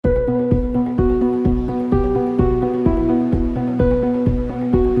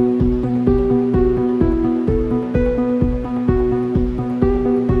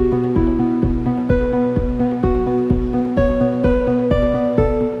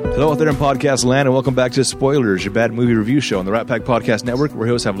Hello out there in podcast land, and welcome back to Spoilers, your bad movie review show on the Rat Pack Podcast Network, where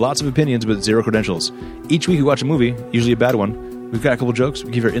hosts have lots of opinions but zero credentials. Each week we watch a movie, usually a bad one. We've got a couple jokes,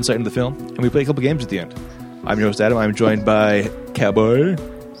 we give our insight into the film, and we play a couple games at the end. I'm your host, Adam. I'm joined by Cowboy.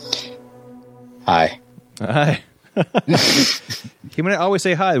 Hi. Hi. He might always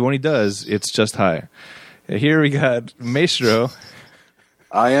say hi, but when he does, it's just hi. Here we got Maestro.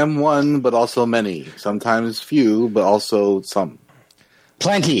 I am one, but also many. Sometimes few, but also some.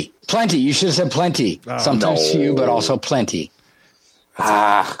 Plenty. You should have said plenty. Sometimes few, but also plenty.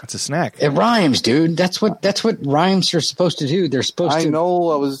 That's a snack. It rhymes, dude. That's what rhymes are supposed to do. They're supposed to. I know.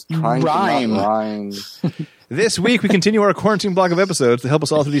 I was trying rhyme. to not rhyme. This week, we continue our quarantine block of episodes to help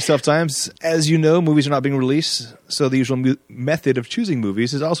us all through these tough times. As you know, movies are not being released, so the usual method of choosing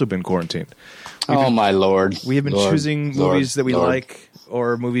movies has also been quarantined. My Lord. We have been choosing movies that we like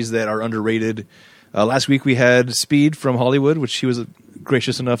or movies that are underrated. Last week, we had Speed from Hollywood, which he was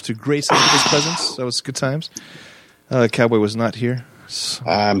gracious enough to grace us with his presence. That was good times. Cowboy was not here. So.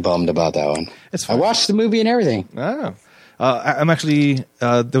 I'm bummed about that one. It's fine. I watched the movie and everything. I'm actually,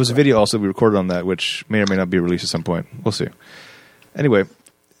 there was a video also we recorded on that, which may or may not be released at some point. We'll see. Anyway,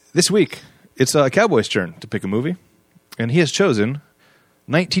 this week, it's Cowboy's turn to pick a movie, and he has chosen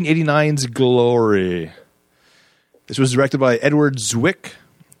 1989's Glory. This was directed by Edward Zwick.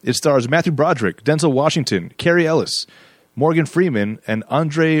 It stars Matthew Broderick, Denzel Washington, Carrie Ellis, Morgan Freeman, and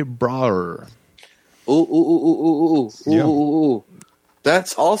Andre Braugher. Ooh.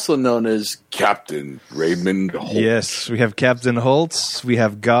 That's also known as Captain Raymond Holt. Yes, we have Captain Holtz. We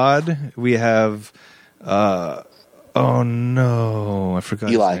have God. We have, oh no, I forgot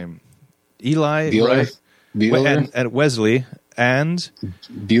Eli. his name. Eli, Bueller. right? Bueller. And Wesley and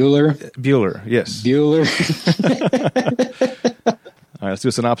Bueller. Yes. Bueller. All right, let's do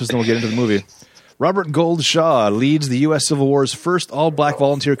a synopsis, then we'll get into the movie. Robert Gould Shaw leads the U.S. Civil War's first all-black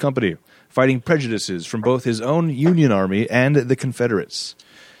volunteer company, fighting prejudices from both his own Union Army and the Confederates.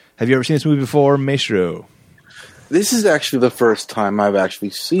 Have you ever seen this movie before, Maestro? This is actually the first time I've actually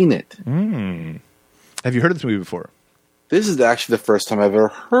seen it. Have you heard of this movie before? This is actually the first time I've ever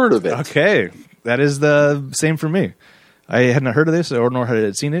heard of it. Okay, that is the same for me. I had not heard of this, or nor had I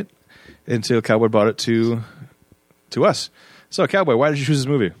seen it, until Cowboy brought it to us. So, Cowboy, why did you choose this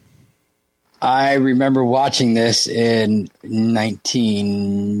movie? I remember watching this in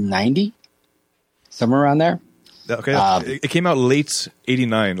 1990, somewhere around there. Okay, it came out late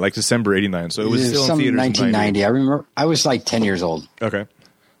 89, like December 89, so it was still in theaters 1990. I remember I was like 10 years old. Okay.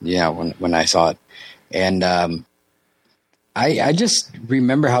 Yeah, when I saw it. And I just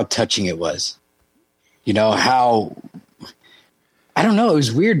remember how touching it was. You know, how, I don't know, it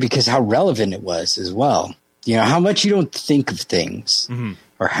was weird because how relevant it was as well. You know, how much you don't think of things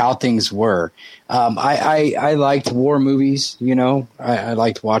or how things were. I liked war movies, you know. I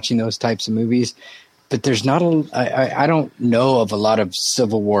liked watching those types of movies. But there's not I don't know of a lot of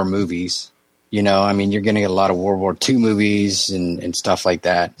Civil War movies. You know, I mean, you're going to get a lot of World War II movies and stuff like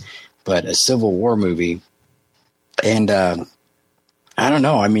that. But a Civil War movie. And I don't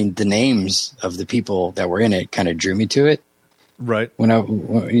know. I mean, the names of the people that were in it kind of drew me to it. Right. I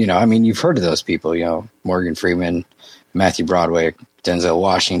mean, you've heard of those people, you know, Morgan Freeman, Matthew Broderick, Denzel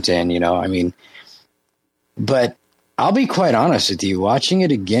Washington, you know, I mean, but I'll be quite honest with you, watching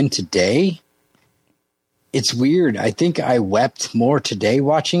it again today, it's weird. I think I wept more today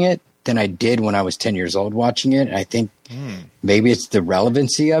watching it than I did when I was 10 years old watching it. And I think maybe it's the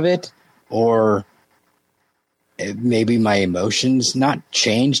relevancy of it, or maybe my emotions not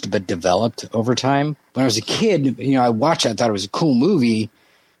changed, but developed over time. When I was a kid, you know, I watched it, I thought it was a cool movie,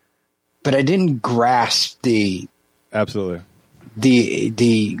 but I didn't grasp the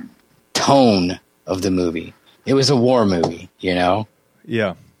tone of the movie. It was a war movie, you know?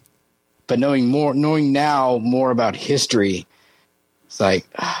 Yeah. But knowing now more about history, it's like,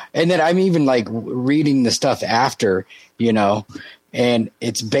 and then I'm even like reading the stuff after, you know, and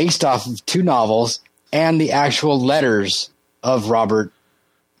it's based off of 2 novels and the actual letters of Robert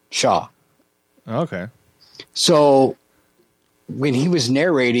Shaw. Okay. So when he was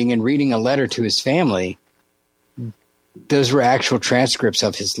narrating and reading a letter to his family, those were actual transcripts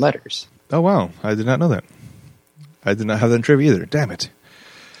of his letters. Oh, wow. I did not know that. I did not have that in trivia either. Damn it.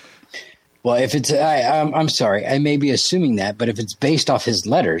 Well, if it's, I'm sorry, I may be assuming that, but if it's based off his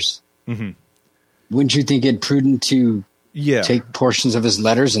letters, wouldn't you think it prudent to take portions of his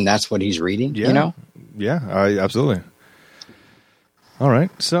letters and that's what he's reading? Yeah. You know? Yeah, absolutely. All right.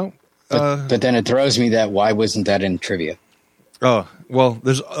 So, but then it throws me that why wasn't that in trivia? Oh, well,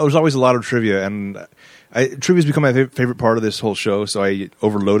 there's always a lot of trivia, and trivia's become my favorite part of this whole show, so I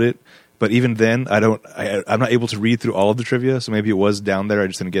overload it. But even then, I'm not able to read through all of the trivia, so maybe it was down there. I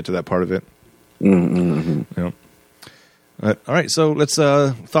just didn't get to that part of it. Mm-hmm. Yeah. All right, so let's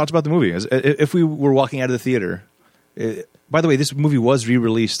thoughts about the movie. If we were walking out of the theater, by the way, this movie was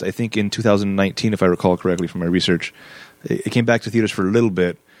re-released, I think, in 2019, if I recall correctly from my research. It came back to theaters for a little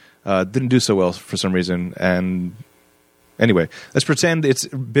bit, didn't do so well for some reason, and anyway, let's pretend it's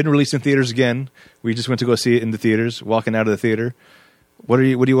been released in theaters again. We just went to go see it in the theaters. Walking out of the theater, what do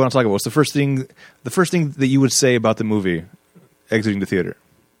you want to talk about? What's the first thing that you would say about the movie exiting the theater?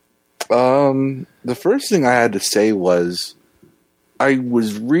 The first thing I had to say was I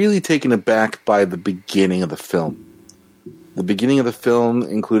was really taken aback by the beginning of the film. The beginning of the film,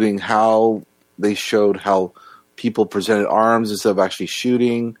 including how they showed how people presented arms instead of actually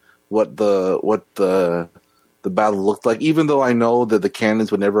shooting, what the battle looked like. Even though I know that the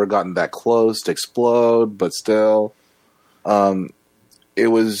cannons would never have gotten that close to explode, but still, it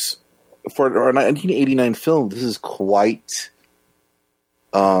was for a 1989 film. This is quite.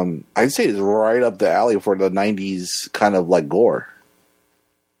 I'd say it's right up the alley for the 90s kind of like gore.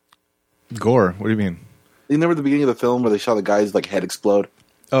 Gore? What do you mean? You remember the beginning of the film where they saw the guy's like head explode?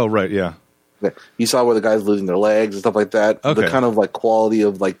 Oh, right, yeah. You saw where the guys losing their legs and stuff like that. Okay. The kind of like quality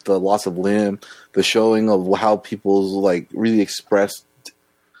of like the loss of limb, the showing of how people's like really expressed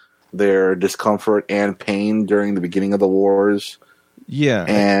their discomfort and pain during the beginning of the wars. Yeah.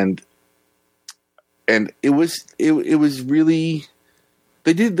 And it was really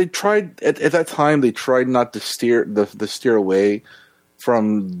they tried at that time they tried not to steer away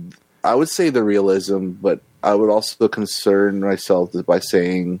from, I would say, the realism, but I would also concern myself by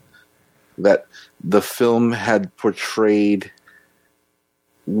saying that the film had portrayed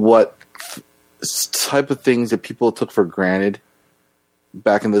what type of things that people took for granted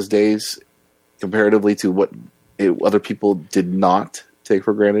back in those days comparatively to what other people did not take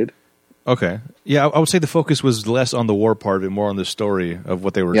for granted. Okay. Yeah, I would say the focus was less on the war part of it, more on the story of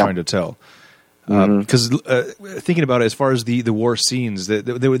what they were trying to tell. Because thinking about it, as far as the war scenes, they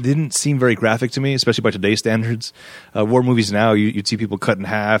didn't seem very graphic to me, especially by today's standards. War movies now, you'd see people cut in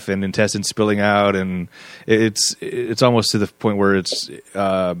half and intestines spilling out, and it's almost to the point where it's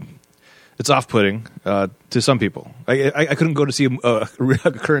off-putting to some people. I couldn't go to see a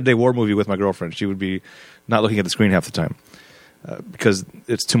current day war movie with my girlfriend; she would be not looking at the screen half the time because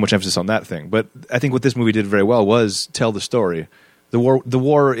it's too much emphasis on that thing. But I think what this movie did very well was tell the story. The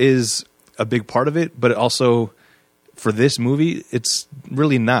war is a big part of it, but also for this movie, it's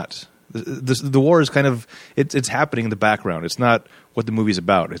really not. The war is kind of it's happening in the background. It's not what the movie's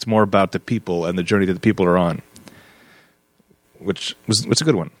about. It's more about the people and the journey that the people are on, which was a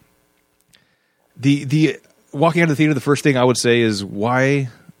good one. The walking out of the theater, the first thing I would say is, why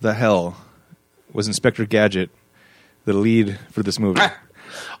the hell was Inspector Gadget the lead for this movie?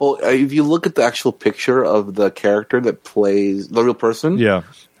 Well, if you look at the actual picture of the character that plays the real person, yeah.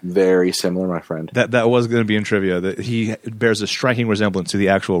 Very similar, my friend. That was going to be in trivia. That he bears a striking resemblance to the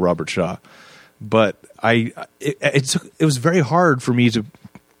actual Robert Shaw, but it was very hard for me to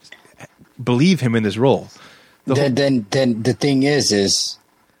believe him in this role. Then the thing is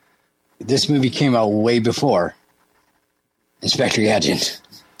this movie came out way before Inspector Gadget,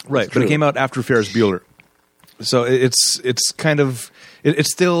 right? But it came out after Ferris Bueller, so it's kind of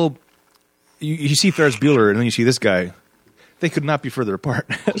it's still you see Ferris Bueller and then you see this guy. They could not be further apart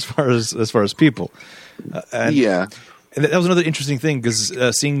as far as people. And that was another interesting thing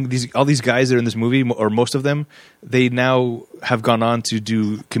because seeing all these guys that are in this movie, or most of them, they now have gone on to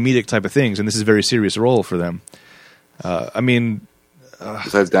do comedic type of things, and this is a very serious role for them.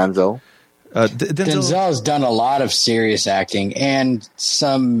 Besides Denzel, Denzel's done a lot of serious acting and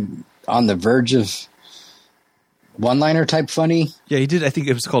some on the verge of one-liner type funny. Yeah, he did. I think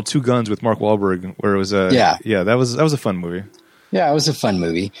it was called Two Guns with Mark Wahlberg, where it was that was a fun movie. Yeah, it was a fun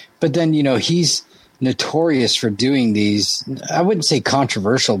movie. But then, he's notorious for doing these, I wouldn't say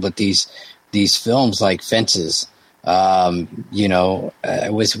controversial, but these films like Fences. Was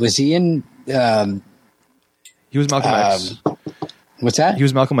he in he was Malcolm X. What's that? He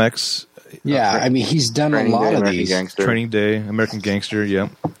was Malcolm X. Yeah, he's done a lot of these. Training Day, American Gangster, yeah.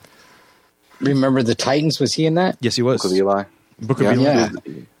 Remember the Titans? Was he in that? Yes, he was. Book of Eli. Book of Eli. Yeah.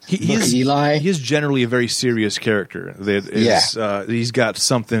 Eli. He is generally a very serious character. He's got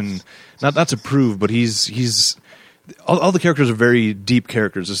something not to prove, but he's all the characters are very deep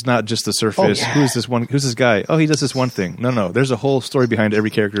characters. It's not just the surface. Oh, yeah. Who's this guy? Oh, he does this one thing. No. There's a whole story behind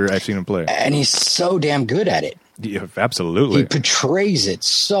every character I've seen him play. And he's so damn good at it. Yeah, absolutely. He portrays it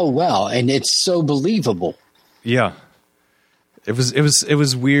so well, and it's so believable. Yeah. It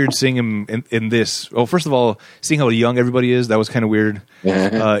was weird seeing him in this. Well, first of all, seeing how young everybody is, that was kind of weird.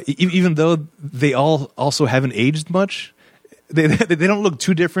 Even though they all also haven't aged much, they don't look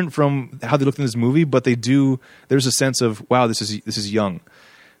too different from how they looked in this movie, but they do. There's a sense of, wow, this is young,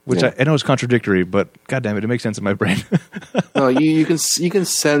 which I know is contradictory, but God damn it, it makes sense in my brain. No, you can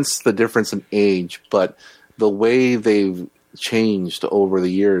sense the difference in age, but the way they've changed over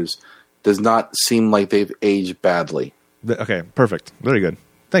the years does not seem like they've aged badly. Okay, perfect. Very good.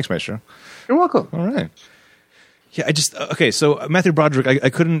 Thanks, Maestro. You're welcome. All right. Yeah, so Matthew Broderick, I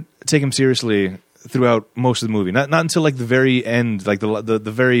couldn't take him seriously throughout most of the movie. Not until like the very end, like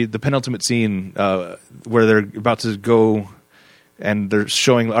the penultimate scene where they're about to go and they're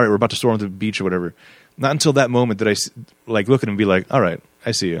showing, all right, we're about to storm the beach or whatever. Not until that moment did I like look at him and be like, all right,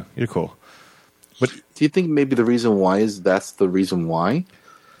 I see you. You're cool. But do you think maybe the reason why is that's the reason why?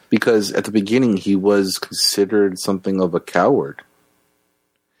 Because at the beginning, he was considered something of a coward.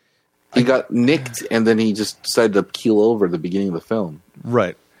 He got nicked, and then he just decided to keel over at the beginning of the film.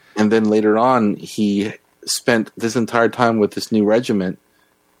 Right. And then later on, he spent this entire time with this new regiment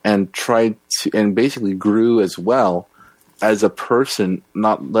and and basically grew as well as a person,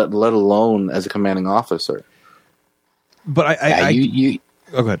 not let alone as a commanding officer. But go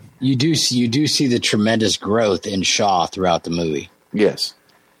ahead. You do see the tremendous growth in Shaw throughout the movie. Yes.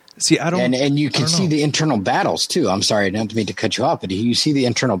 See, I don't, and you can see the internal battles too. I'm sorry, I don't mean to cut you off, but you see the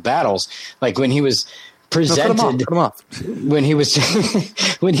internal battles, like when he was presented. No, cut him off. When he was,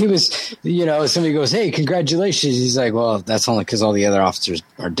 somebody goes, "Hey, congratulations!" He's like, "Well, that's only because all the other officers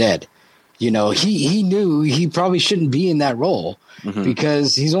are dead." He knew he probably shouldn't be in that role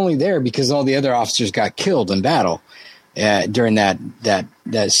because he's only there because all the other officers got killed in battle during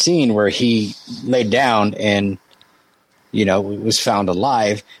that scene where he laid down and. Was found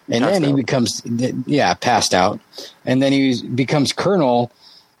alive, and then he becomes, passed out, and then he becomes colonel,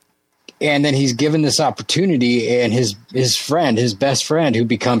 and then he's given this opportunity, and his best friend, who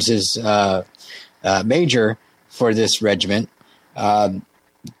becomes his major for this regiment,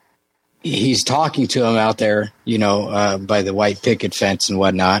 he's talking to him out there, by the white picket fence and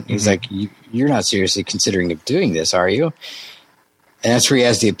whatnot. He's like, "You're not seriously considering doing this, are you?" And that's where he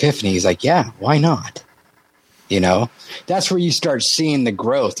has the epiphany. He's like, "Yeah, why not?" That's where you start seeing the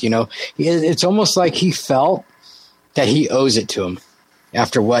growth. It's almost like he felt that he owes it to him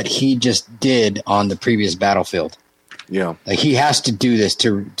after what he just did on the previous battlefield. Yeah. Like he has to do this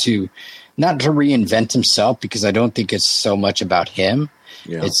to not to reinvent himself, because I don't think it's so much about him.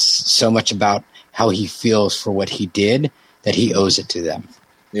 Yeah. It's so much about how he feels for what he did that he owes it to them.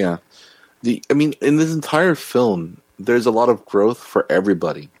 Yeah. In this entire film, there's a lot of growth for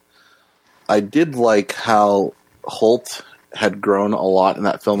everybody. I did like how Holt had grown a lot in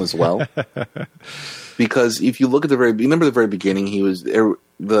that film as well, because if you look at remember the very beginning, he was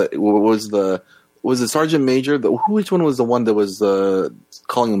was the sergeant major. Which one was the one that was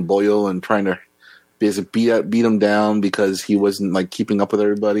calling him Boyo and trying to basically beat him down because he wasn't like keeping up with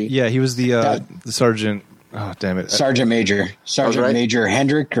everybody? Yeah, he was the sergeant. Oh, damn it, Sergeant Major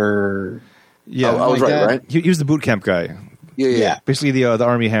Hendrick, or I was right. He was the boot camp guy. Yeah. Basically the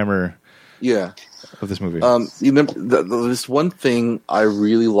Army Hammer. Yeah. Of this movie. This one thing I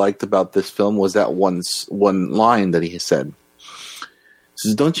really liked about this film was that one line that he said. He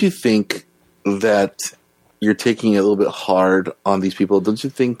says, "Don't you think that you're taking it a little bit hard on these people? Don't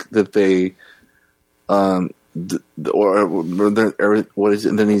you think that they, what is it?"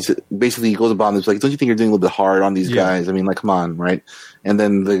 And then he goes about this like, "Don't you think you're doing a little bit hard on these guys? I mean, like, come on, right?" And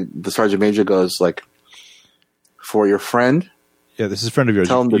then the sergeant major goes like, "For your friend." Yeah, this is a friend of yours.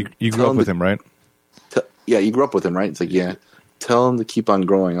 You grew up with him, right? You grew up with him, right? It's like, yeah. Tell him to keep on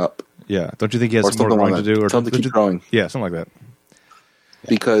growing up. Yeah. Don't you think he has more growing to do? Or tell him to keep growing. Yeah, something like that.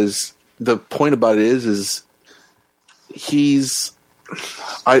 Because the point about it is it's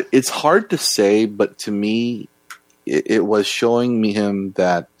hard to say, but to me, it was showing me him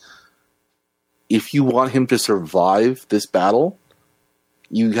that if you want him to survive this battle,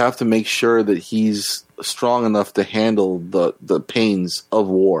 you have to make sure that he's strong enough to handle the pains of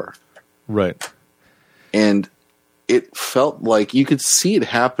war. Right. And it felt like you could see it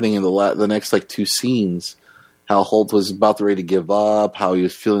happening in the next like two scenes, how Holt was about ready to give up, how he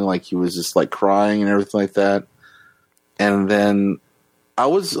was feeling like he was just like crying and everything like that. And then I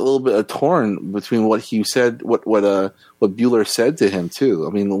was a little bit torn between what he said, what Bueller said to him too. I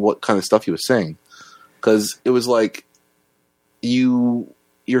mean, what kind of stuff he was saying, because it was like you're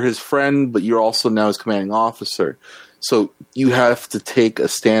his friend, but you're also now his commanding officer. So you have to take a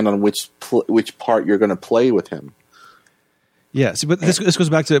stand on which part you're going to play with him. Yeah, see, but this goes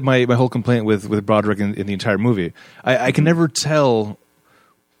back to my whole complaint with Broderick in the entire movie. I can never tell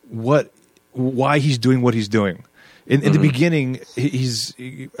why he's doing what he's doing. In the beginning, he's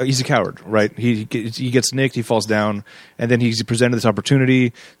a coward, right? He gets nicked, he falls down, and then he's presented this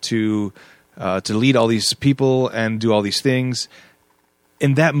opportunity to lead all these people and do all these things.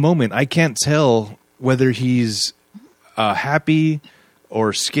 In that moment, I can't tell whether he's happy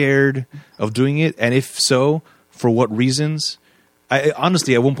or scared of doing it, and if so, for what reasons.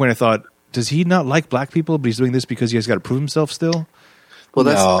 Honestly, at one point I thought, does he not like black people, but he's doing this because he has got to prove himself still? Well,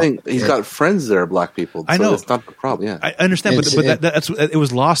 that's the thing. He's got friends that are black people. I know. That's not the problem, yeah. I understand, but it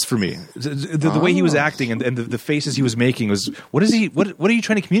was lost for me. The way he was acting and the faces he was making was, what are you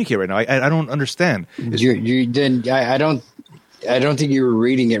trying to communicate right now? I don't understand. You didn't. I don't think you were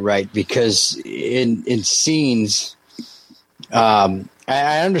reading it right, because in scenes,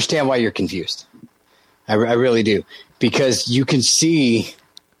 I understand why you're confused. I really do, because you can see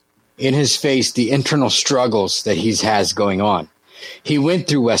in his face the internal struggles that he has going on. He went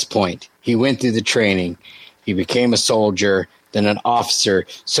through West Point. He went through the training. He became a soldier, then an officer.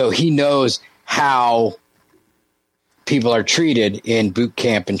 So he knows how people are treated in boot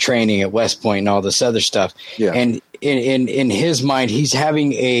camp and training at West Point and all this other stuff. Yeah. And in his mind, he's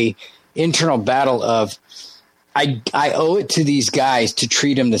having a internal battle of, I owe it to these guys to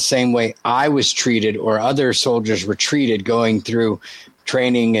treat them the same way I was treated or other soldiers were treated going through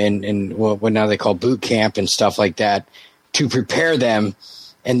training and what now they call boot camp and stuff like that, to prepare them.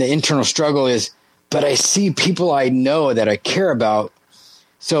 And the internal struggle is, but I see people I know that I care about.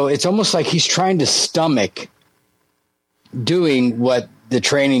 So it's almost like he's trying to stomach doing what the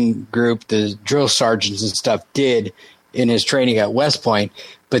training group, the drill sergeants and stuff did in his training at West Point.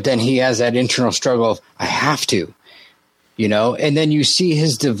 But then he has that internal struggle of, I have to, and then you see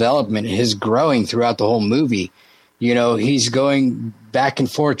his development, his growing throughout the whole movie. He's going back and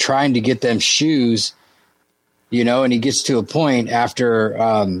forth trying to get them shoes, and he gets to a point after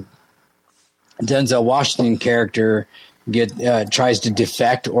Denzel Washington character tries to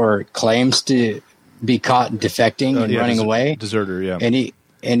defect or claims to be caught defecting and running away. Deserter, yeah.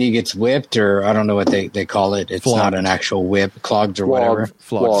 And he gets whipped, or I don't know what they call it. It's not an actual whip, clogged or whatever.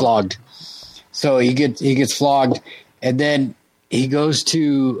 Flogged. So he gets flogged, and then he goes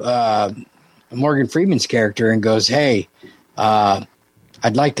to Morgan Freeman's character and goes, "Hey,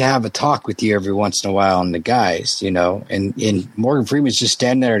 I'd like to have a talk with you every once in a while on the guys, And Morgan Freeman's just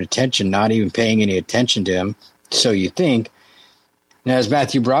standing there at attention, not even paying any attention to him. So you think. Now, as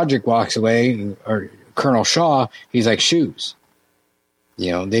Matthew Broderick walks away, or Colonel Shaw, he's like, shoes.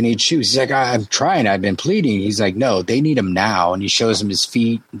 They need shoes. He's like, I'm trying. I've been pleading. He's like, no, they need them now. And he shows him his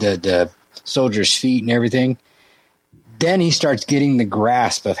feet, the soldier's feet and everything. Then he starts getting the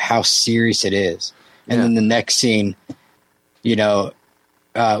grasp of how serious it is. And then the next scene, then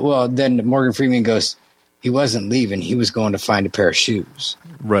Morgan Freeman goes, he wasn't leaving. He was going to find a pair of shoes.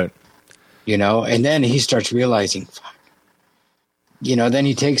 Right. And then he starts realizing, fuck. Then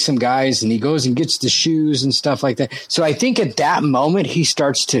he takes some guys and he goes and gets the shoes and stuff like that. So I think at that moment he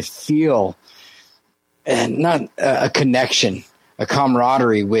starts to feel not a connection, a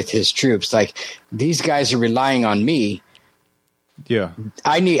camaraderie with his troops. Like, these guys are relying on me. Yeah.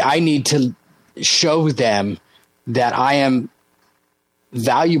 I need to show them that I am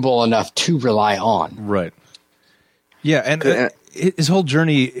valuable enough to rely on. Right. Yeah, and his whole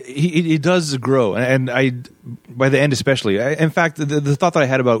journey, he does grow, and by the end especially. In fact, the thought that I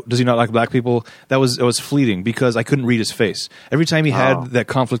had about does he not like black people, that was fleeting, because I couldn't read his face. Every time he had that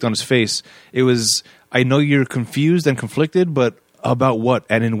conflict on his face, it was, I know you're confused and conflicted, but about what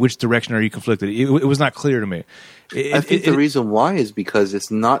and in which direction are you conflicted? It was not clear to me. I think the reason why is because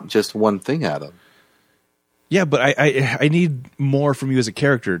it's not just one thing, Adam. Yeah, but I need more from you as a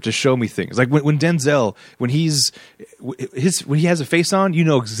character to show me things. Like when Denzel, when he has a face on, you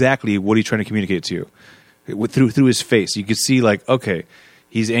know exactly what he's trying to communicate to you through his face. You could see, like, okay,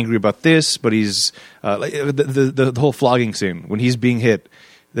 he's angry about this, but he's like the whole flogging scene when he's being hit.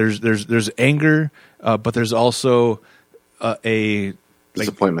 There's anger, but there's also a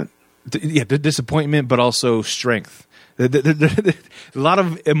disappointment. Disappointment, but also strength. A lot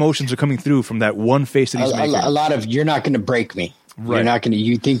of emotions are coming through from that one face that he's making. A lot of, you're not going to break me. Right. You're not going to.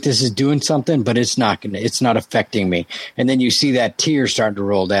 You think this is doing something, but it's not going to. It's not affecting me. And then you see that tear starting to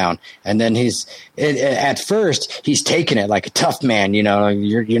roll down. And then at first he's taking it like a tough man. You're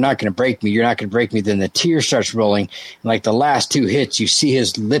not going to break me. You're not going to break me. Then the tear starts rolling. And like the last two hits, you see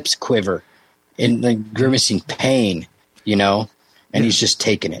his lips quiver in like grimacing pain. And he's just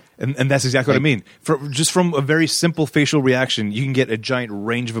taking it. And that's exactly what I mean. Just from a very simple facial reaction, you can get a giant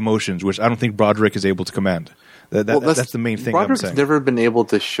range of emotions, which I don't think Broderick is able to command. That's the main thing I'm Roderick's saying. never been able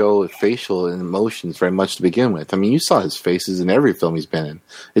to show facial emotions very much to begin with. I mean, you saw his faces in every film he's been in.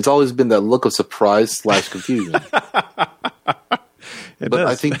 It's always been that look of surprise / confusion. But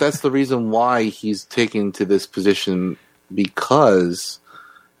I think that's the reason why he's taken to this position, because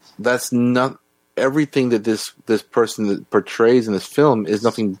that's not everything that this person that portrays in this film is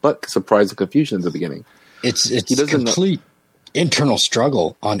nothing but surprise and confusion at the beginning. It's complete internal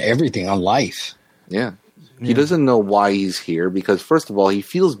struggle on everything, on life. Yeah. He doesn't know why he's here, because first of all, he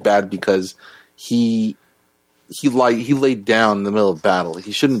feels bad because he laid down in the middle of battle.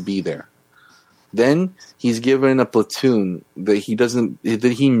 He shouldn't be there. Then he's given a platoon that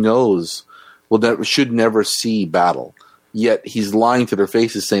he knows should never see battle. Yet he's lying to their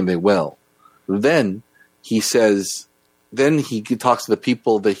faces saying they will. Then he talks to the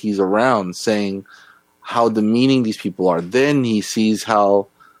people that he's around saying how demeaning these people are. Then he sees how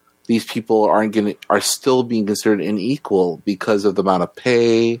these people are still being considered unequal because of the amount of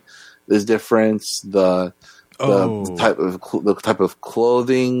pay, there's difference, the type of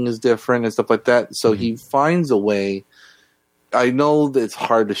clothing is different and stuff like that. So he finds a way. I know that it's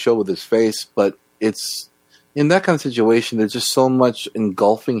hard to show with his face, but it's in that kind of situation. There's just so much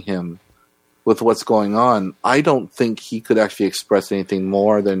engulfing him with what's going on. I don't think he could actually express anything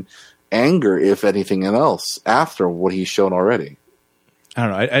more than anger, if anything else, after what he's shown already. I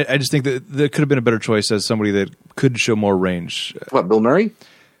don't know. I just think that there could have been a better choice as somebody that could show more range. What, Bill Murray?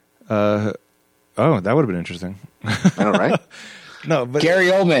 Oh, that would have been interesting. I know, right? No, but Gary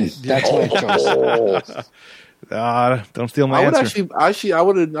Oldman. That's my choice. Don't steal my answer. I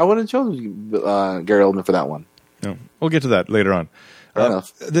would have chosen Gary Oldman for that one. No, we'll get to that later on. Fair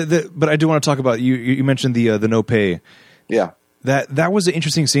enough. But I do want to talk about you mentioned the no pay. Yeah. That was an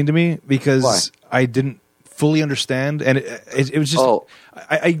interesting scene to me because Why? I didn't fully understand, and it was just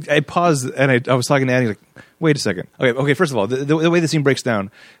I paused and I was talking to Annie like, wait a second. Okay. First of all, the way the scene breaks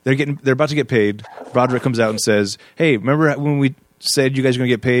down, they're about to get paid. Broderick comes out and says, "Hey, remember when we said you guys are going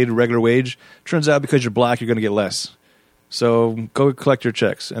to get paid regular wage? Turns out because you're black, you're going to get less. So go collect your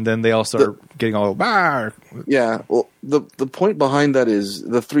checks." And then they all start getting all bah. Yeah. Well, the point behind that is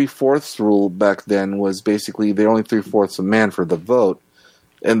the 3/4 rule back then was basically they're only 3/4 a man for the vote,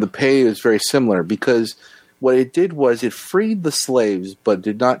 and the pay is very similar because what it did was it freed the slaves but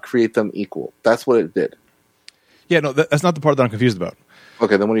did not create them equal. That's what it did. Yeah, no, that's not the part that I'm confused about.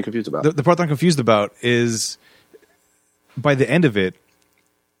 Okay, then what are you confused about? The part that I'm confused about is by the end of it,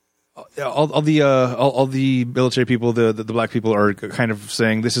 all the military people, the black people are kind of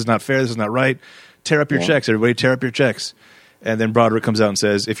saying this is not fair, this is not right. Tear up your checks, everybody. Tear up your checks. And then Broderick comes out and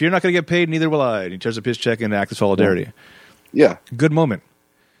says, "If you're not going to get paid, neither will I." And he tears up his check in an act of solidarity. Yeah, good moment.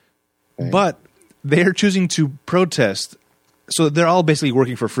 Okay. But they are choosing to protest, so they're all basically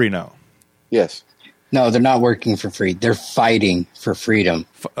working for free now. Yes. No, they're not working for free. They're fighting for freedom.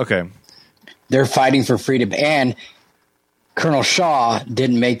 Okay. They're fighting for freedom. And Colonel Shaw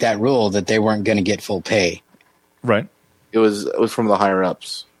didn't make that rule that they weren't going to get full pay. Right. It was from the higher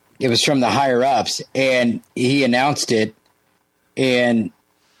ups. It was from the higher ups, and he announced it. And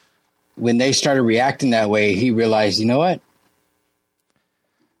when they started reacting that way, he realized, you know what?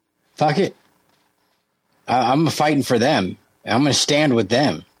 Fuck it. I'm fighting for them. I'm going to stand with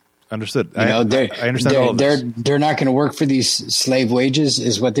them. Understood. You know, I understand all of this. They're not going to work for these slave wages,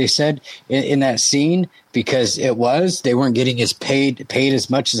 is what they said in that scene, because they weren't getting paid as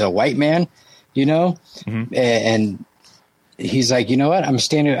much as a white man, you know. Mm-hmm. And he's like, you know what? I'm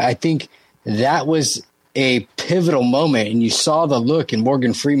standing. I think that was a pivotal moment, and you saw the look in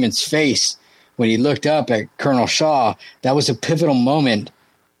Morgan Freeman's face when he looked up at Colonel Shaw. That was a pivotal moment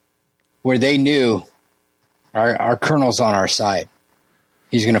where they knew our colonel's on our side.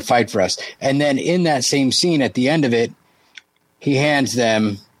 He's going to fight for us. And then in that same scene, at the end of it, he hands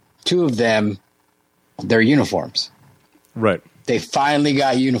them, two of them, their uniforms. Right. They finally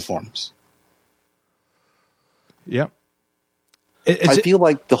got uniforms. Yep. I feel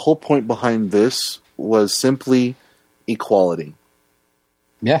like the whole point behind this was simply equality.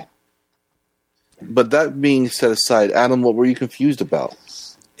 Yeah. But that being set aside, Adam, what were you confused about?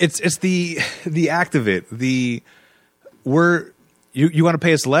 It's the act of it. You want to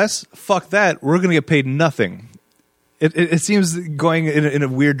pay us less? Fuck that. We're going to get paid nothing. It seems going in a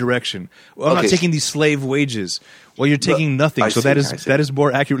weird direction. Well, I'm not taking these slave wages. Well, you're taking nothing. So that is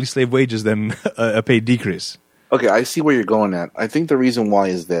more accurately slave wages than a pay decrease. Okay, I see where you're going at. I think the reason why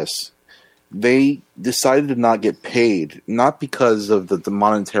is this. They decided to not get paid, not because of the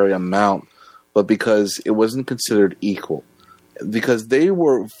monetary amount, but because it wasn't considered equal. Because they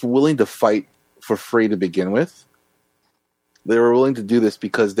were willing to fight for free to begin with. They were willing to do this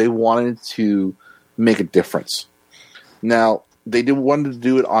because they wanted to make a difference. Now, they wanted to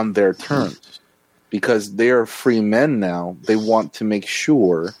do it on their terms because they are free men now. They want to make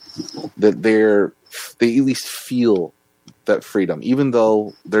sure that they at least feel that freedom, even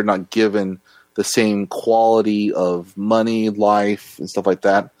though they're not given the same quality of money, life, and stuff like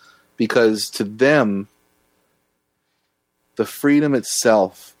that. Because to them, the freedom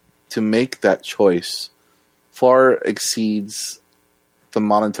itself to make that choice far exceeds the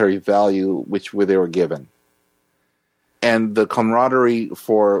monetary value they were given. And the camaraderie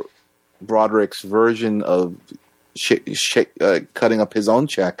for Broderick's version of cutting up his own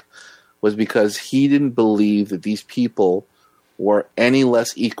check was because he didn't believe that these people were any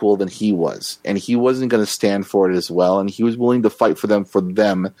less equal than he was. And he wasn't going to stand for it as well. And he was willing to fight for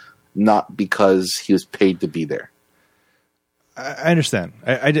them, not because he was paid to be there. I understand.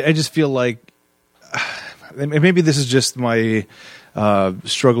 I just feel like maybe this is just my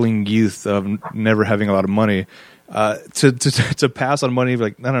struggling youth of never having a lot of money to pass on money.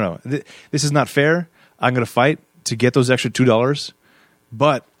 Like, no. This is not fair. I'm going to fight to get those extra $2.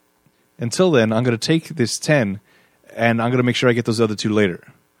 But until then, I'm going to take this 10 and I'm going to make sure I get those other 2 later.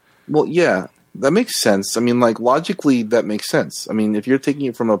 Well, yeah, that makes sense. I mean, like, logically, that makes sense. I mean, if you're taking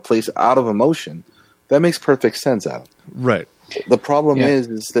it from a place out of emotion, that makes perfect sense, Adam. Right. The problem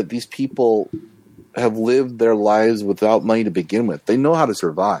is that these people have lived their lives without money to begin with. They know how to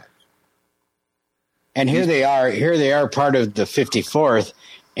survive. And here they are part of the 54th,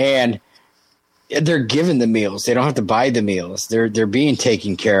 and they're given the meals. They don't have to buy the meals. They're being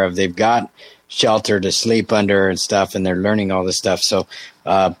taken care of. They've got shelter to sleep under and stuff, and they're learning all this stuff. So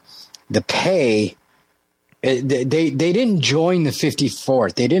the pay, they didn't join the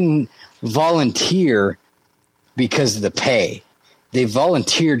 54th. They didn't volunteer because of the pay. They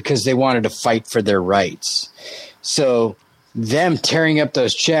volunteered because they wanted to fight for their rights. So them tearing up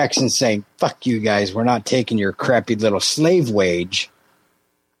those checks and saying, fuck you guys, we're not taking your crappy little slave wage,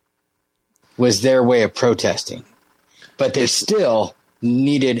 was their way of protesting. But they still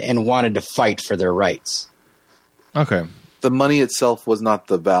needed and wanted to fight for their rights. Okay. The money itself was not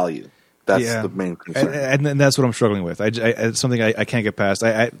the value. That's the main concern. And that's what I'm struggling with. It's something I can't get past.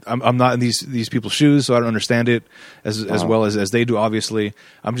 I'm not in these people's shoes, so I don't understand it as well as they do, obviously.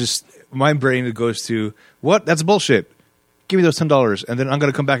 I'm just, my brain goes to, what? That's bullshit. Give me those $10, and then I'm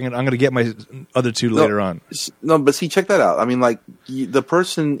going to come back and I'm going to get my other 2 later on. No, but see, check that out. I mean, like, the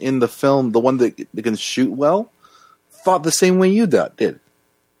person in the film, the one that can shoot well, thought the same way you did.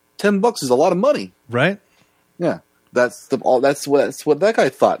 $10 is a lot of money, right? Yeah, that's what that guy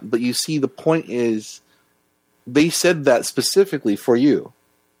thought. But you see, the point is, they said that specifically for you.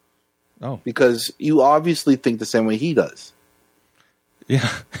 Oh, because you obviously think the same way he does. Yeah.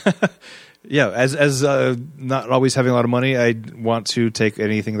 Yeah, as not always having a lot of money, I want to take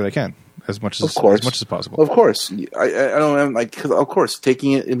anything that I can as much as possible. Of course, I don't like. Of course,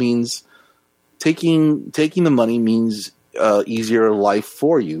 taking it means taking the money means easier life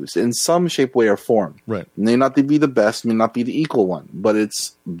for you in some shape, way, or form. Right, it may not be the best, may not be the equal one, but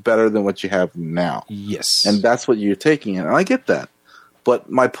it's better than what you have now. Yes, and that's what you're taking in, and I get that.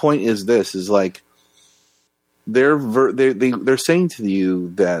 But my point is this: is like they're saying to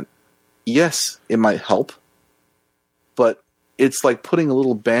you that. Yes, it might help, but it's like putting a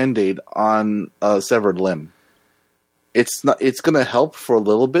little Band-Aid on a severed limb. It's not. It's going to help for a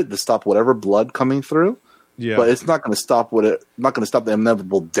little bit to stop whatever blood coming through. Yeah, but it's not going to stop not going to stop the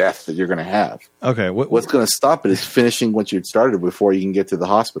inevitable death that you're going to have. Okay, what's going to stop it is finishing what you'd started before you can get to the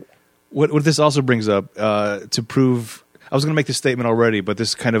hospital. What this also brings up to prove, I was going to make this statement already, but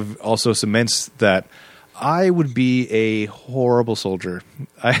this kind of also cements that. I would be a horrible soldier.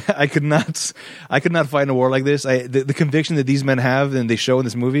 I could not fight in a war like this. The conviction that these men have and they show in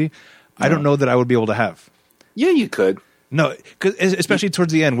this movie, I don't know that I would be able to have. Yeah, you could. No, cause especially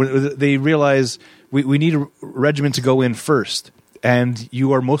towards the end when they realize we need a regiment to go in first, and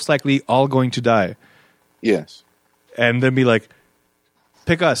you are most likely all going to die. Yes, and then be like,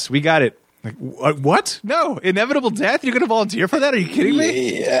 pick us. We got it. Like, what? No, inevitable death. You're going to volunteer for that? Are you kidding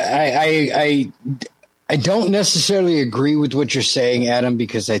me? I don't necessarily agree with what you're saying, Adam,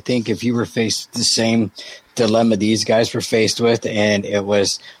 because I think if you were faced with the same dilemma these guys were faced with, and it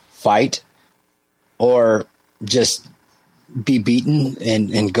was fight or just be beaten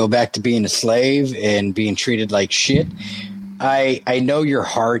and go back to being a slave and being treated like shit, I know your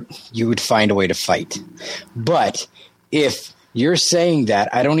heart, you would find a way to fight. But if you're saying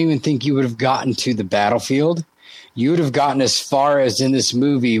that, I don't even think you would have gotten to the battlefield. You would have gotten as far as in this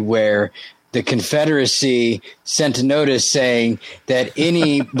movie where the Confederacy sent a notice saying that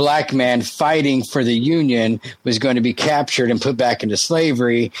any black man fighting for the Union was going to be captured and put back into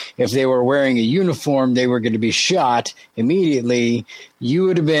slavery. If they were wearing a uniform, they were going to be shot immediately. You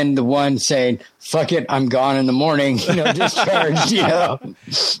would have been the one saying, fuck it, I'm gone in the morning, discharged,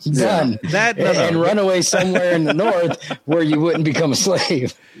 done. And run away somewhere in the North where you wouldn't become a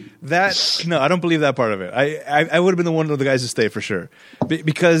slave. No, I don't believe that part of it. I would have been one of the guys to stay for sure,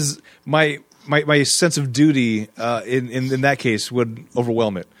 because my sense of duty in that case would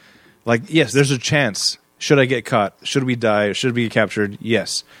overwhelm it. Like, yes, there's a chance. Should I get caught? Should we die? Should we get captured?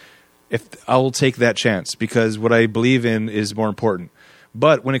 Yes. If I will take that chance, because what I believe in is more important.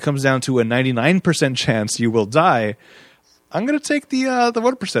 But when it comes down to a 99% chance you will die, I'm going to take the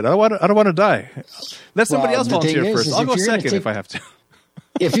 1%. I don't want to die. Let somebody else volunteer first. I'll go second if I have to.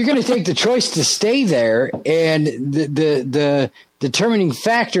 If you're going to take the choice to stay there, and the determining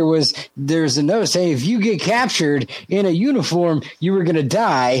factor was there's a note saying if you get captured in a uniform, you were going to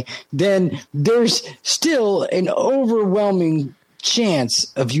die, then there's still an overwhelming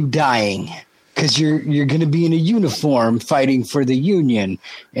chance of you dying because you're going to be in a uniform fighting for the Union.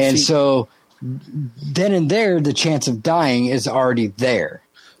 And so then and there, the chance of dying is already there.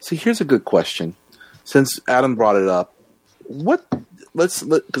 See, here's a good question. Since Adam brought it up,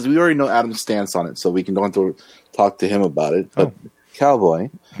 because we already know Adam's stance on it, so we can go into talk to him about it. But Cowboy,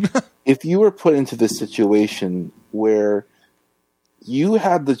 if you were put into this situation where you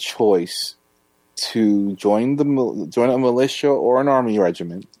had the choice to join a militia or an army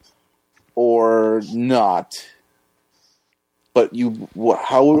regiment, or not, but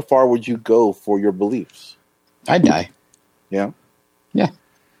how far would you go for your beliefs? I'd die. Yeah. Yeah.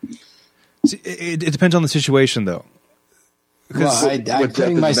 See, it depends on the situation, though. Well,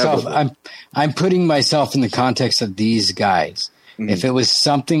 I'm putting myself in the context of these guys. Mm-hmm. If it was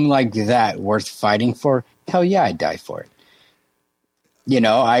something like that worth fighting for, hell yeah, I'd die for it.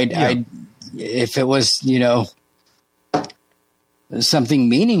 If it was, something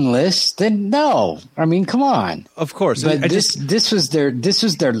meaningless, then no. I mean, come on. Of course. But this was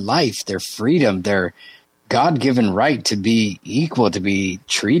their life, their freedom, their God-given right to be equal, to be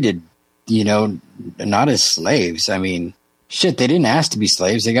treated, not as slaves. I mean, shit, they didn't ask to be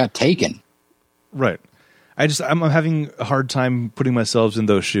slaves. They got taken. Right. I'm having a hard time putting myself in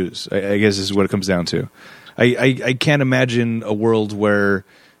those shoes, I guess is what it comes down to. I can't imagine a world where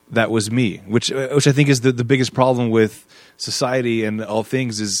that was me, which I think is the biggest problem with society and all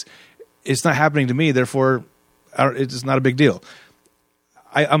things is it's not happening to me. Therefore, it's not a big deal.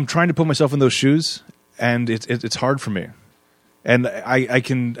 I'm trying to put myself in those shoes, and it's hard for me. And I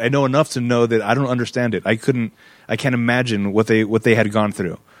know enough to know that I don't understand it. I can't imagine what they had gone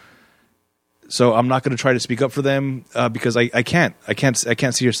through. So I'm not going to try to speak up for them because I can't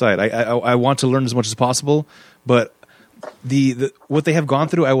see your side. I want to learn as much as possible, but the what they have gone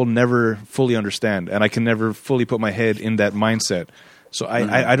through, I will never fully understand, and I can never fully put my head in that mindset. So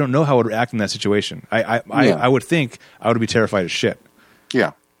I don't know how I would react in that situation. I would think I would be terrified as shit.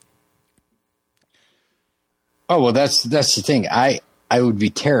 Yeah. Oh, well, that's the thing. I would be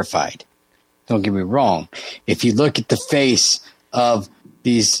terrified. Don't get me wrong. If you look at the face of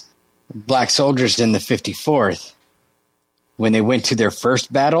these black soldiers in the 54th, when they went to their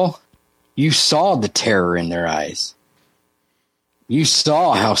first battle, you saw the terror in their eyes. You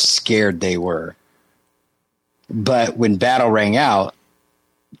saw how scared they were. But when battle rang out,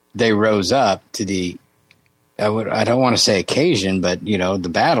 they rose up to the, I don't want to say occasion, but, the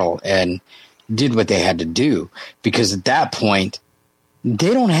battle, and did what they had to do, because at that point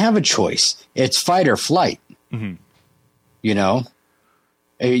they don't have a choice. It's fight or flight. Mm-hmm.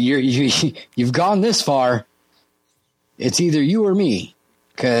 You've gone this far. It's either you or me,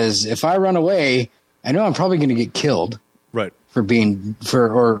 because if I run away, I know I'm probably going to get killed, right, or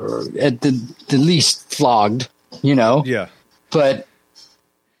at the least flogged, Yeah. But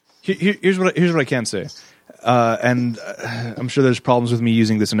here's what I can say. And I'm sure there's problems with me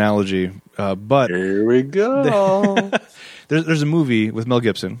using this analogy, but here we go. There's a movie with Mel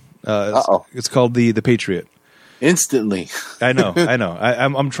Gibson. It's called The Patriot. Instantly, I know.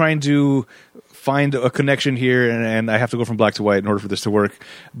 I'm trying to find a connection here, and I have to go from black to white in order for this to work.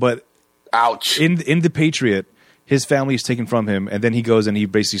 But ouch! In The Patriot, his family is taken from him, and then he goes and he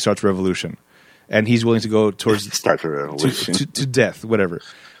basically starts a revolution, and he's willing to go towards start a revolution to death, whatever.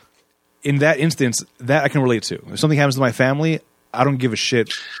 In that instance, that I can relate to. If something happens to my family, I don't give a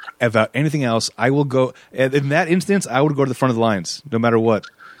shit about anything else. I will go. In that instance, I would go to the front of the lines, no matter what.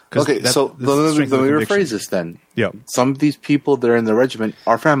 Okay, so let me rephrase this then. Yeah. Some of these people that are in the regiment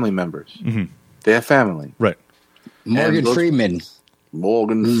are family members. Mm-hmm. They have family. Right. Morgan Freeman.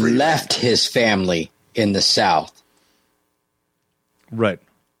 Morgan Freeman left his family in the South Right.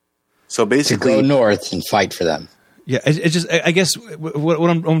 So to basically, go north and fight for them. Yeah, it's just I guess what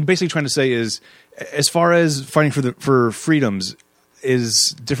I'm basically trying to say is, as far as fighting for freedoms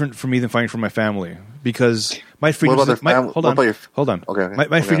is different for me than fighting for my family, because my freedoms. about their fam- Hold what on, about your- hold on. Okay.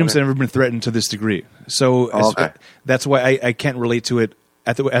 My freedoms have never been threatened to this degree, so Okay. that's why I can't relate to it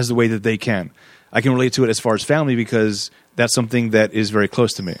as the way that they can. I can relate to it as far as family because that's something that is very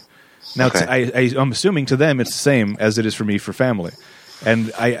close to me. Now, Okay. I'm assuming to them it's the same as it is for me for family.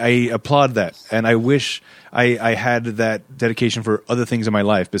 And I applaud that. And I wish I had that dedication for other things in my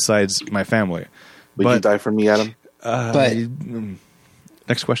life besides my family. would you die for me, Adam? But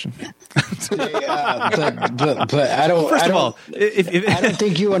Next question. but I don't. First I of don't, all, if I don't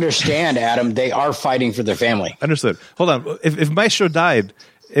think you understand, Adam. They are fighting for their family. understood. Hold on. If Maestro died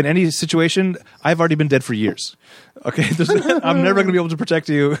in any situation, I've already been dead for years. Okay, I'm never going to be able to protect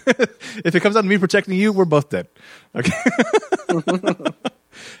you. If it comes down to me protecting you, we're both dead. Okay.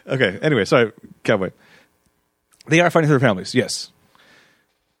 Okay. Anyway, sorry, Cowboy. They are fighting for their families. Yes,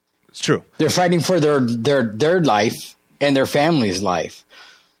 it's true. They're fighting for their life and their family's life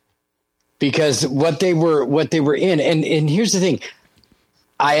because what they were in. And here's the thing.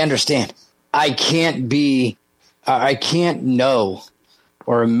 I understand. I can't know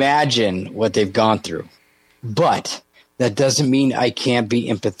or imagine what they've gone through, but that doesn't mean I can't be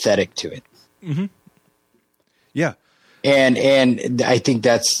empathetic to it. Yeah. And I think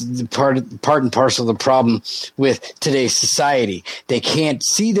that's the part and parcel of the problem with today's society. They can't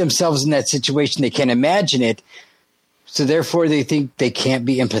see themselves in that situation. They can't imagine it. So therefore they think they can't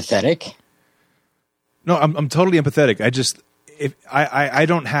be empathetic. No, I'm totally empathetic. I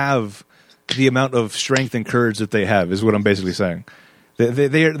don't have the amount of strength and courage that they have, is what I'm basically saying.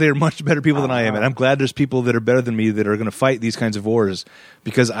 They're much better people than I am, and I'm glad there's people that are better than me that are going to fight these kinds of wars,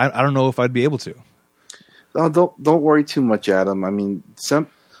 because I don't know if I'd be able to. No, don't worry too much, Adam. I mean,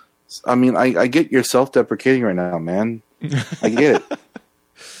 I get you're self-deprecating right now, man. I get it.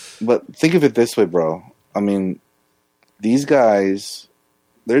 But think of it this way, bro. I mean, these guys,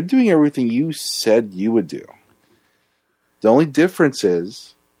 they're doing everything you said you would do. The only difference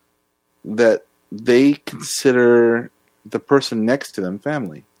is that they consider the person next to them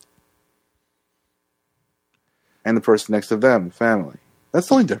family. And the person next to them family. That's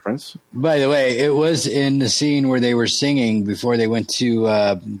the only difference. By the way, it was in the scene where they were singing before they went to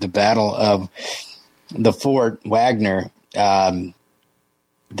the Battle of the Fort Wagner.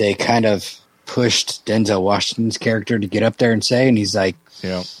 They kind of pushed Denzel Washington's character to get up there and say, and he's like,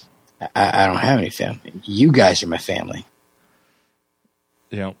 Yeah. I don't have any family. You guys are my family.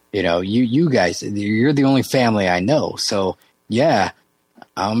 Yeah. You know, you guys, you're the only family I know. So, yeah,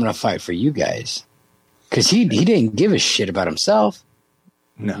 I'm going to fight for you guys. Because he didn't give a shit about himself.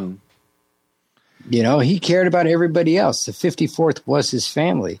 No. You know, he cared about everybody else. The 54th was his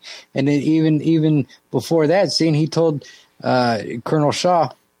family. And then even before that scene, he told Colonel Shaw,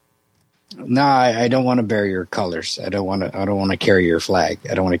 "No, I don't want to bear your colors. I don't want to carry your flag.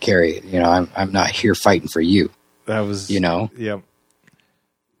 I don't want to carry it. You know, I'm not here fighting for you." That was, You know? Yeah.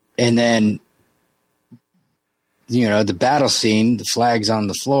 And then, you know, the battle scene, the flag's on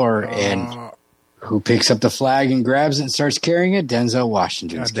the floor, and who picks up the flag and grabs it and starts carrying it? Denzel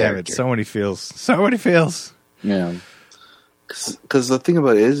Washington's God damn it. character. So many feels. So many feels. Yeah. Because the thing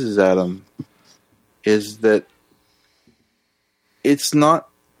about it is, Adam, is that it's not,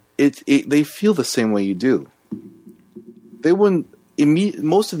 they feel the same way you do. They wouldn't,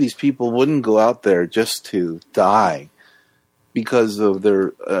 most of these people wouldn't go out there just to die because of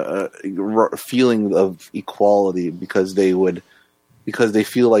their feeling of equality, because they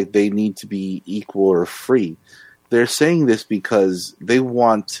feel like they need to be equal or free. They're saying this because they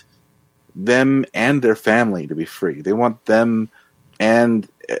want them and their family to be free. They want them, and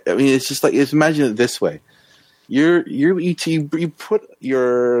I mean, it's just like, imagine it this way: you put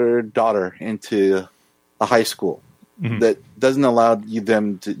your daughter into a high school that doesn't allow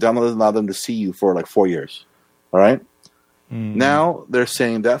them to see you for like 4 years. All right. Now they're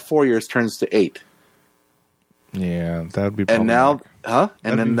saying that 4 years turns to 8. Yeah, that would be And now, That'd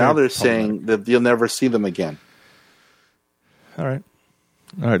And then be now very they're saying that you'll never see them again. All right.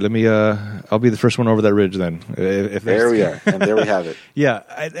 Let me. I'll be the first one over that ridge then. If There we are, and there we have it. Yeah,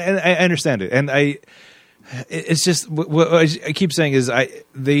 I understand it, and it's just what I keep saying is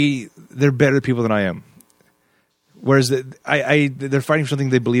they're better people than I am. Whereas they're fighting for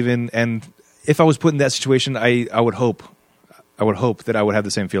something they believe in, and if I was put in that situation, I would hope that I would have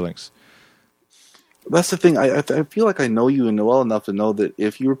the same feelings. That's the thing. I feel like I know you well enough to know that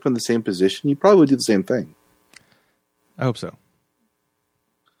if you were put in the same position, you probably would do the same thing. I hope so.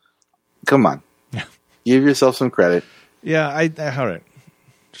 Come on. Give yourself some credit. Yeah, all right.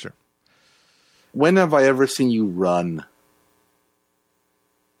 Sure. When have I ever seen you run?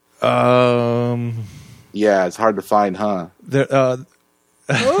 Yeah, it's hard to find, huh? There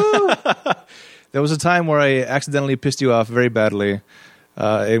was a time where I accidentally pissed you off very badly,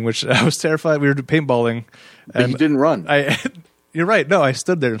 in which I was terrified. We were paintballing. But you didn't run. You're right. No, I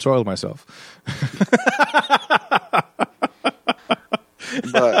stood there and soiled myself.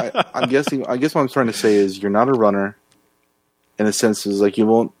 But I guess what I'm trying to say is you're not a runner in a sense is like you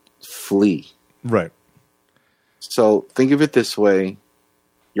won't flee. Right. So think of it this way.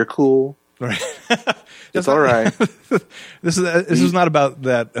 You're cool. Right. It's all right. This is not about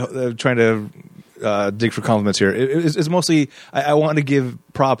that trying to dig for compliments here. It's mostly I want to give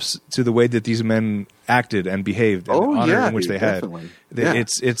props to the way that these men acted and behaved and the honor in which they had. Yeah.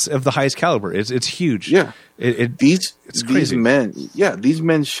 It's of the highest caliber. It's huge. Yeah. It's crazy. These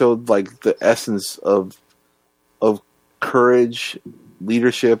men showed like the essence of courage,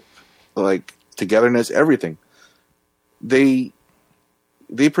 leadership, like togetherness, everything. They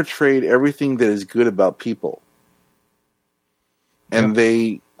portrayed everything that is good about people. And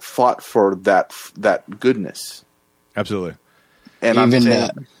they fought for that goodness. Absolutely. Even, And I'm saying,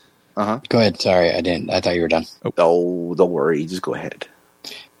 Go ahead. Sorry, I didn't. I thought you were done. Oh, don't worry. Just go ahead.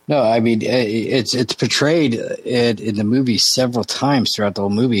 No, I mean it's portrayed in the movie several times throughout the whole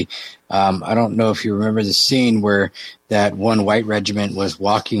movie. I don't know if you remember the scene where that one white regiment was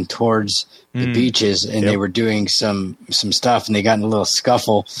walking towards the beaches and they were doing some stuff and they got in a little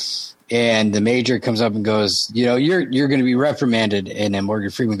scuffle. And the major comes up and goes, you're going to be reprimanded. And then Morgan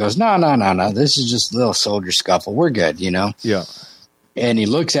Freeman goes, no. This is just a little soldier scuffle. We're good, Yeah. And he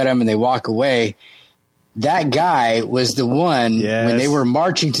looks at him and they walk away. That guy was the one when they were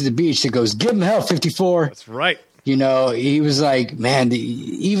marching to the beach that goes, give him hell, 54. That's right. He was like, man,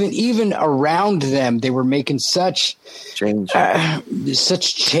 even around them, they were making such change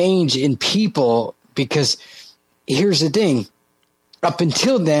in people because here's the thing. Up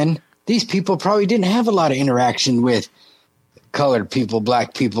until then, these people probably didn't have a lot of interaction with colored people,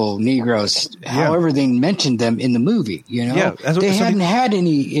 black people, Negroes, however they mentioned them in the movie, they hadn't had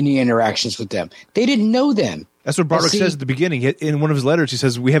any interactions with them. They didn't know them. That's what Broderick says at the beginning. In one of his letters, he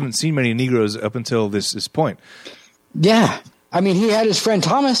says, we haven't seen many Negroes up until this point. Yeah. I mean, he had his friend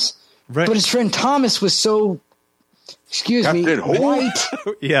Thomas, right. But his friend Thomas was so, white.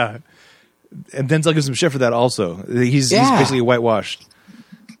 Yeah. And Denzel gives him shit for that also. He's basically whitewashed.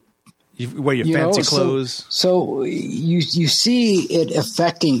 You wear your fancy clothes. So you see it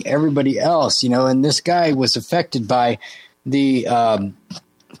affecting everybody else, and this guy was affected by the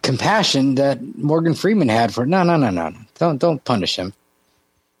compassion that Morgan Freeman had for no. Don't punish him.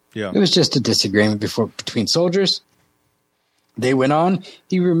 Yeah. It was just a disagreement between soldiers. They went on.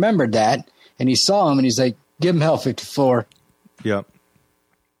 He remembered that and he saw him and he's like, give him hell 54. Yeah.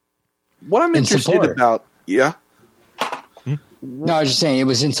 What I'm interested about, No, I was just saying it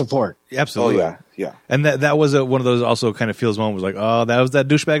was in support. Absolutely. Oh, yeah. And that was one of those also kind of feels moments like, oh, that was that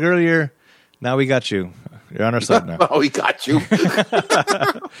douchebag earlier. Now we got you. You're on our side now. Oh, we got you.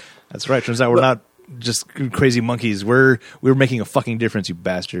 That's right. Turns out we're not just crazy monkeys. We're making a fucking difference, you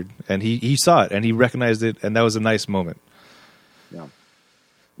bastard. And he saw it and he recognized it, and that was a nice moment. Yeah.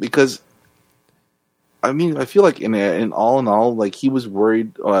 Because I mean, I feel like in all, like he was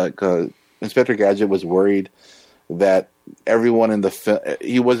worried. Inspector Gadget was worried that everyone in the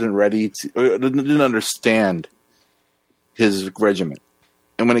he wasn't ready to, didn't understand his regiment,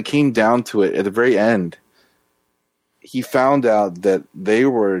 and when it came down to it, at the very end, he found out that they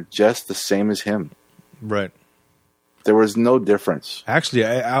were just the same as him. Right. There was no difference. Actually,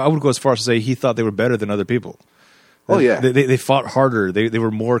 I would go as far as to say he thought they were better than other people. Oh yeah, they fought harder. They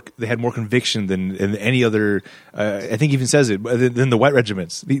were more. They had more conviction than any other. I think he even says it than the white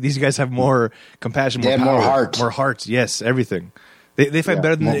regiments. These guys have more compassion, more power, more heart. Yes, everything. They fight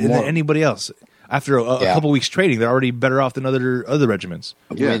better than anybody else. After a couple weeks training, they're already better off than other regiments.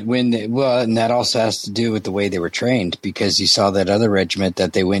 Yeah. And that also has to do with the way they were trained, because you saw that other regiment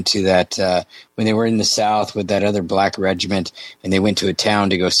that they went to when they were in the South with that other black regiment, and they went to a town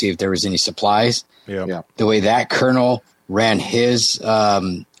to go see if there was any supplies. Yeah. The way that colonel ran his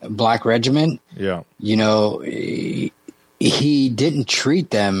black regiment, he didn't treat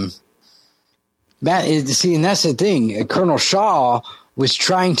them. And that's the thing. Colonel Shaw was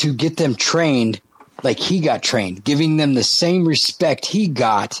trying to get them trained like he got trained, giving them the same respect he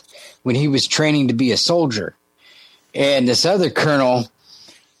got when he was training to be a soldier. And this other colonel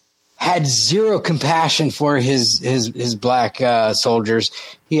had zero compassion for his black soldiers.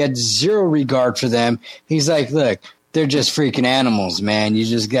 He had zero regard for them. He's like, look, they're just freaking animals, man. You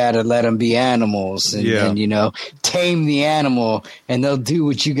just got to let them be animals and, you know, tame the animal and they'll do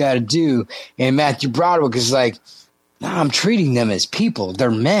what you got to do. And Matthew Broderick is like, no, I'm treating them as people.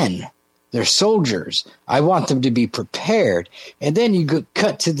 They're men. They're soldiers. I want them to be prepared. And then you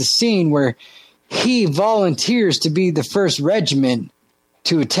cut to the scene where he volunteers to be the 1st Regiment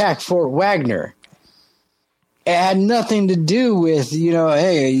to attack Fort Wagner. It had nothing to do with, you know,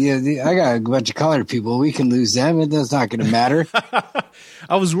 hey, I got a bunch of colored people. We can lose them, and that's not going to matter.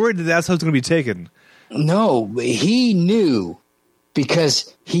 I was worried that that's how it's going to be taken. No, he knew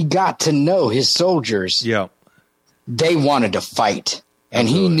because he got to know his soldiers. Yeah. They wanted to fight. And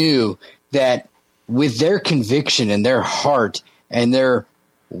he knew that with their conviction and their heart and their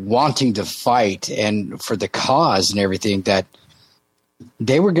wanting to fight and for the cause and everything, that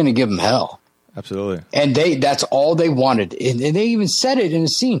they were going to give him hell. Absolutely. And that's all they wanted. And they even said it in a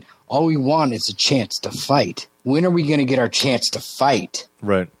scene. All we want is a chance to fight. When are we going to get our chance to fight?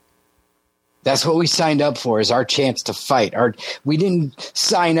 Right. That's what we signed up for, is our chance to fight. We didn't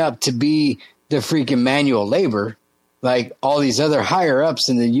sign up to be the freaking manual labor. Like all these other higher ups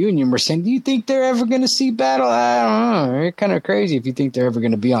in the Union were saying, do you think they're ever going to see battle? I don't know. You're kind of crazy if you think they're ever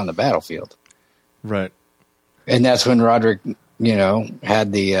going to be on the battlefield. Right. And that's when Roderick, you know,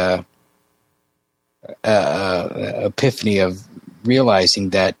 had the epiphany of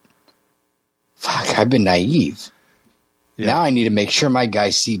realizing that, fuck, I've been naive. Yeah. Now I need to make sure my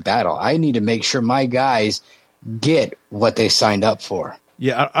guys see battle. I need to make sure my guys get what they signed up for.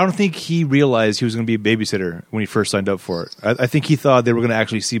 Yeah, I don't think he realized he was going to be a babysitter when he first signed up for it. I think he thought they were going to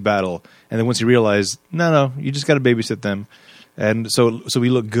actually see battle, and then once he realized, no, you just got to babysit them, and so we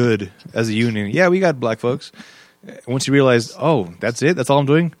look good as a union. Yeah, we got black folks. Once he realized, oh, that's it, that's all I'm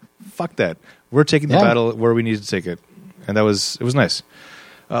doing. Fuck that. We're taking the battle where we need to take it, and it was nice.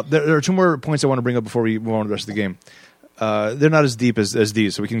 There are 2 more points I want to bring up before we move on to the rest of the game. They're not as deep as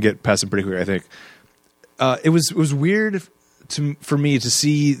these, so we can get past them pretty quick, I think. It was weird for me to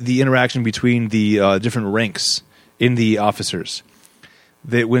see the interaction between the different ranks in the officers.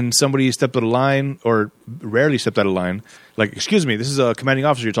 That when somebody stepped out of line, or rarely stepped out of line, like, excuse me, this is a commanding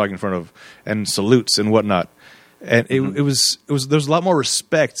officer you're talking in front of, and salutes and whatnot. And there was a lot more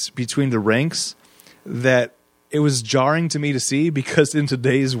respect between the ranks that it was jarring to me to see, because in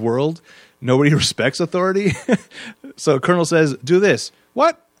today's world, nobody respects authority. So Colonel says, do this.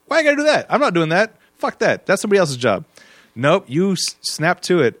 What? Why you gotta do that? I'm not doing that. Fuck that. That's somebody else's job. Nope, you snap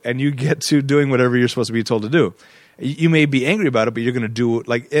to it, and you get to doing whatever you're supposed to be told to do. You may be angry about it, but you're going to do it.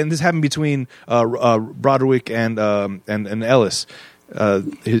 Like, and this happened between Broderick and Ellis,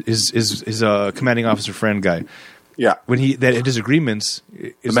 his commanding officer friend guy. Yeah, when he had disagreements,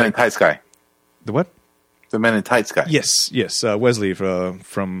 the Men in Tights guy. The what? The Men in Tights guy. Yes. Wesley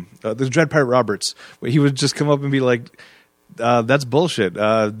from the Dread Pirate Roberts. He would just come up and be like, "That's bullshit.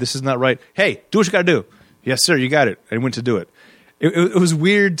 This is not right. Hey, do what you got to do." Yes, sir, you got it. And went to do it. It was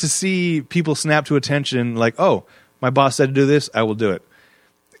weird to see people snap to attention like, oh, my boss said to do this, I will do it.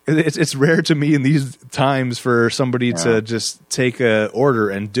 It's rare to me in these times for somebody to just take a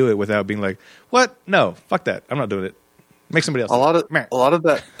order and do it without being like, what? No, fuck that. I'm not doing it. Make somebody else. A lot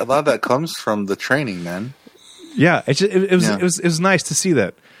of that comes from the training, man. Yeah, it was nice to see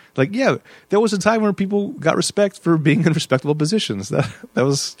that. Like, yeah, there was a time where people got respect for being in respectable positions. That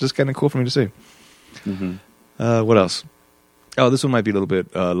was just kind of cool for me to see. Mm-hmm. What else? Oh, this one might be a little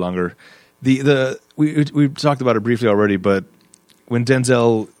bit longer. We talked about it briefly already, but when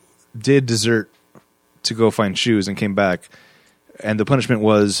Denzel did desert to go find shoes and came back, and the punishment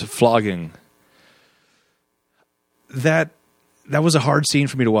was flogging, that was a hard scene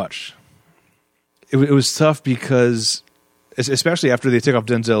for me to watch. It was tough because, especially after they take off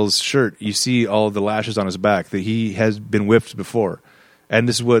Denzel's shirt, you see all the lashes on his back, that he has been whipped before. And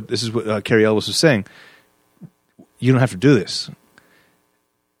this is what Cary Elwes was saying. You don't have to do this.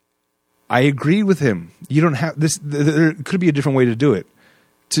 I agree with him. You don't have this. There could be a different way to do it.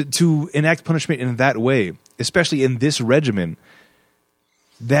 To enact punishment in that way, especially in this regimen,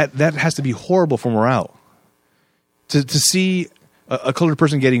 that has to be horrible for morale. To see a colored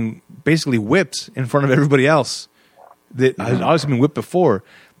person getting basically whipped in front of everybody else that has obviously been whipped before,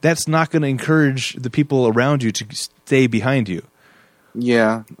 that's not going to encourage the people around you to stay behind you.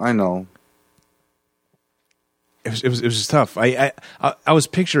 Yeah, I know. It was just tough. I was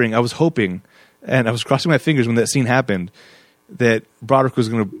picturing, I was hoping, and I was crossing my fingers when that scene happened, that Broderick was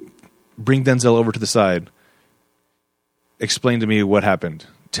going to bring Denzel over to the side, explain to me what happened,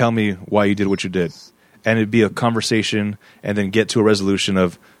 tell me why you did what you did, and it'd be a conversation, and then get to a resolution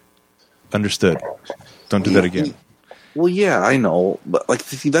of, understood, don't do that again. Well, yeah, I know, but like,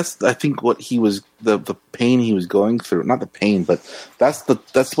 see, that's I think what he was the pain he was going through. Not the pain, but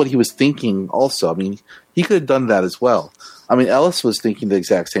that's what he was thinking. Also, I mean, he could have done that as well. I mean, Ellis was thinking the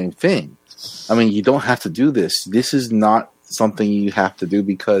exact same thing. I mean, you don't have to do this. This is not something you have to do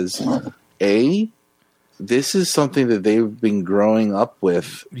because this is something that they've been growing up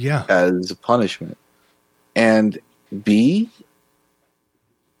with as a punishment, and B,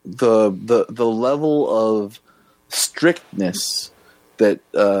 the level of strictness that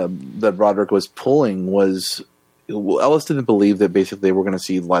Broderick was pulling was Ellis didn't believe that basically they were going to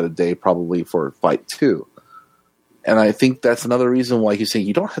see the light of day probably for fight 2, and I think that's another reason why he's saying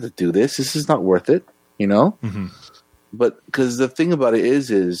you don't have to do this. This is not worth it, you know. Mm-hmm. But because the thing about it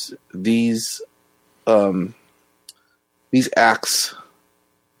is these acts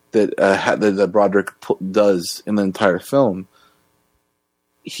that Broderick does in the entire film,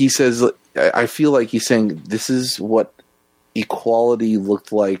 he says, I feel like he's saying this is what equality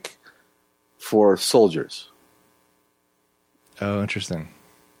looked like for soldiers. Oh, interesting.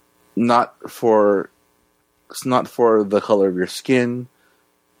 Not for the color of your skin,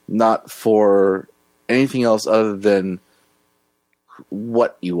 not for anything else other than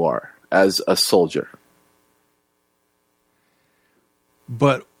what you are as a soldier.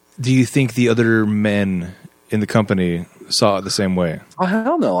 But do you think the other men in the company saw it the same way? Oh,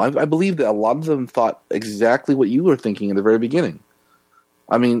 hell no. I believe that a lot of them thought exactly what you were thinking in the very beginning.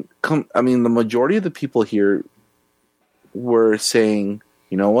 I mean, the majority of the people here were saying,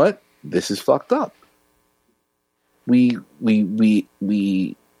 you know what? This is fucked up. We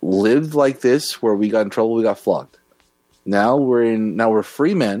lived like this where we got in trouble, we got flogged. Now we're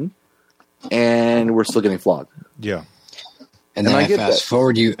free men and we're still getting flogged. Yeah. And then I fast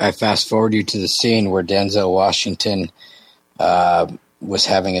forward you to the scene where Denzel Washington was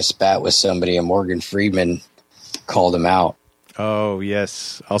having a spat with somebody, and Morgan Freeman called him out. Oh,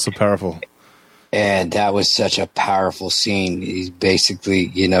 yes. Also powerful. And that was such a powerful scene. He's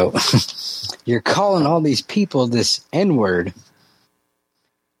basically, you're calling all these people this N-word,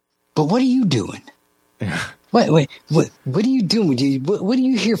 but what are you doing? What are you doing? What are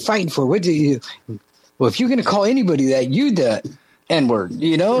you here fighting for? Well, if you're going to call anybody that, you the N-word,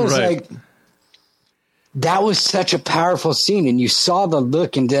 It's right. like, that was such a powerful scene, and you saw the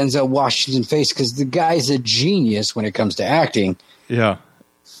look in Denzel Washington's face because the guy's a genius when it comes to acting. Yeah.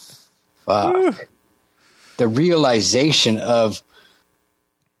 The realization of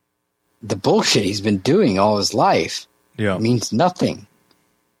the bullshit he's been doing all his life means nothing.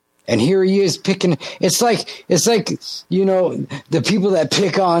 And here he is picking. It's like the people that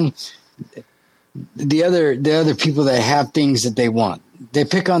pick on the other people that have things that they want. They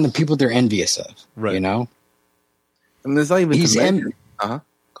pick on the people they're envious of. Right. And there's not even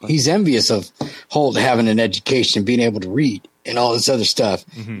he's envious of Holt having an education, being able to read, and all this other stuff,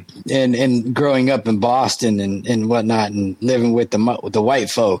 and growing up in Boston and whatnot, and living with the white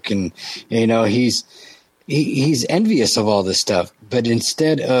folk, and he's envious of all this stuff. But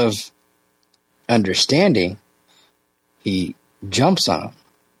instead of understanding, he jumps on them,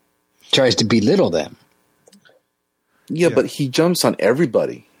 tries to belittle them. Yeah, but he jumps on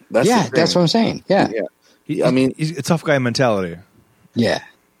everybody. That's what I'm saying. Yeah. He's a tough guy mentality. Yeah.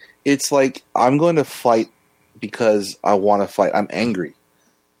 It's like, I'm going to fight because I want to fight. I'm angry.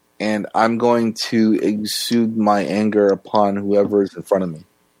 And I'm going to exude my anger upon whoever is in front of me.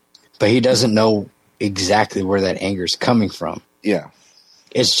 But he doesn't know exactly where that anger is coming from. Yeah.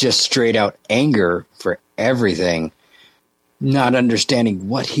 It's just straight out anger for everything, not understanding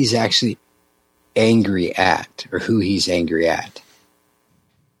what he's actually angry at or who he's angry at.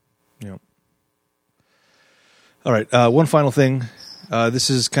 Yeah. All right. One final thing. This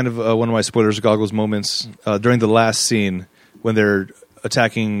is kind of one of my spoilers goggles moments. During the last scene when they're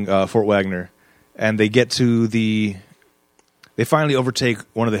attacking Fort Wagner, and they get to they finally overtake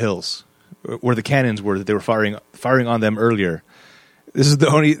one of the hills where the cannons were that they were firing on them earlier. I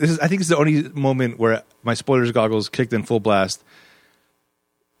think it's the only moment where my spoilers goggles kicked in full blast.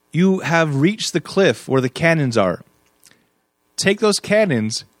 You have reached the cliff where the cannons are. Take those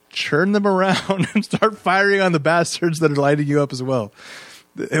cannons, turn them around, and start firing on the bastards that are lighting you up as well.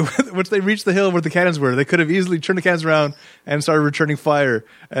 Once they reached the hill where the cannons were, they could have easily turned the cannons around and started returning fire,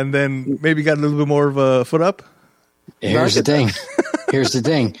 and then maybe got a little bit more of a foot up. Here's the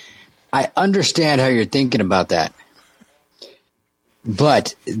thing. I understand how you're thinking about that.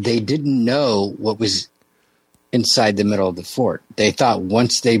 But they didn't know what was inside the middle of the fort. They thought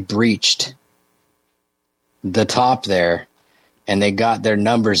once they breached the top there and they got their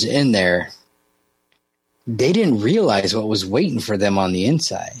numbers in there, they didn't realize what was waiting for them on the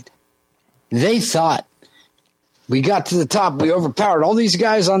inside. They thought We got to the top. We overpowered all these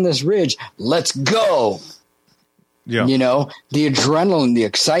guys on this ridge. Let's go. Yeah. You know, the adrenaline, the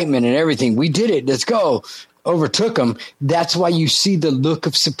excitement and everything. We did it. Let's go. Overtook them. That's why you see the look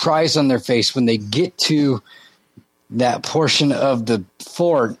of surprise on their face when they get to that portion of the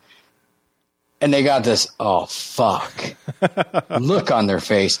fort and they got this, oh, fuck, look on their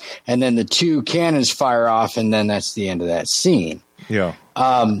face. And then the two cannons fire off, and then that's the end of that scene. Yeah.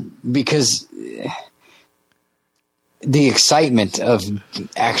 Because the excitement of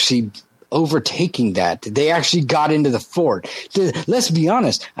actually overtaking that, they actually got into the fort. Let's be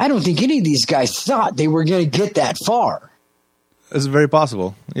honest, I don't think any of these guys thought they were going to get that far. It's very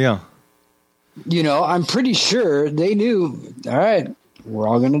possible. Yeah. You know, I'm pretty sure they knew, all right, we're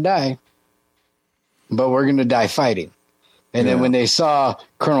all going to die, but we're going to die fighting. And then when they saw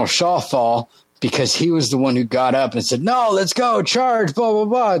Colonel Shaw fall, because he was the one who got up and said, no, let's go, charge, blah, blah,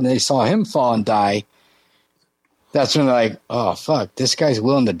 blah. And they saw him fall and die. That's when they're like, oh, fuck, this guy's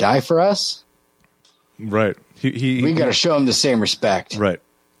willing to die for us? Right. We got to show him the same respect. Right.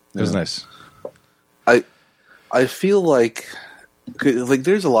 It was nice. I feel like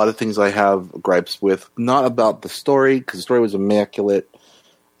there's a lot of things I have gripes with, not about the story, because the story was immaculate.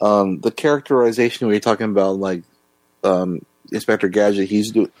 The characterization we were talking about, like Inspector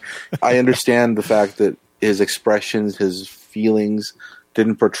Gadget, I understand the fact that his expressions, his feelings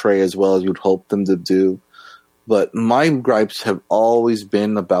didn't portray as well as you'd hope them to do. But my gripes have always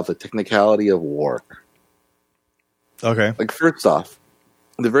been about the technicality of war. Okay. Like, first off,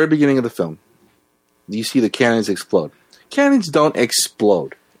 at the very beginning of the film, you see the cannons explode. Cannons don't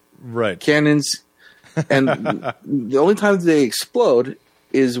explode. Right. Cannons, and the only time they explode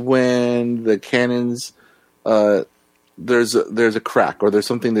is when the cannons, there's a crack or there's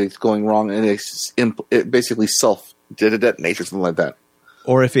something that's going wrong, and it basically self-detonates or something like that.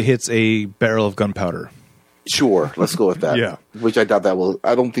 Or if it hits a barrel of gunpowder. Sure, let's go with that. Yeah. Which I doubt that will.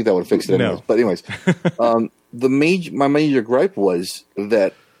 I don't think that would fix it anyways. No. But anyways, my major gripe was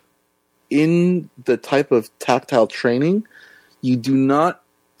that in the type of tactile training, you do not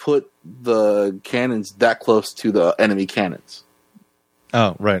put the cannons that close to the enemy cannons.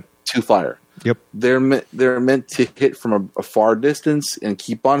 Oh, right. To fire. Yep. They're meant to hit from a far distance and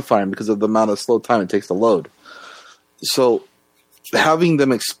keep on firing because of the amount of slow time it takes to load. So having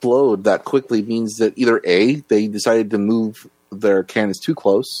them explode that quickly means that either A, they decided to move their cannons too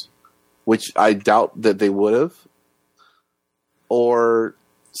close, which I doubt that they would have, or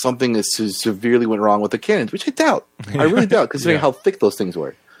something that severely went wrong with the cannons, which I doubt. I really doubt, considering how thick those things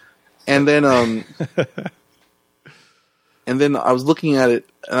were. And then, and then I was looking at it,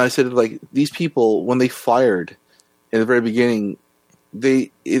 and I said, like, these people, when they fired in the very beginning, there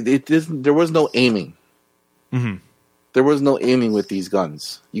was no aiming. Mm-hmm. There was no aiming with these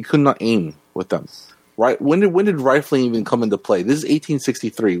guns. You could not aim with them. Right? When did rifling even come into play? This is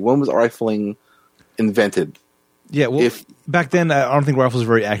 1863. When was rifling invented? Yeah, well, back then, I don't think rifles were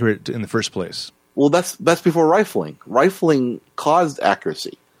very accurate in the first place. Well, that's before rifling. Rifling caused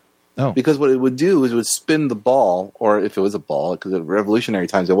accuracy. Oh. Because what it would do is it would spin the ball, or if it was a ball, because in revolutionary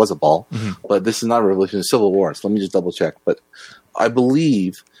times it was a ball, but this is not a revolution, it's Civil War, so let me just double check. But I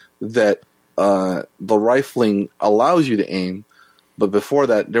believe that the rifling allows you to aim, but before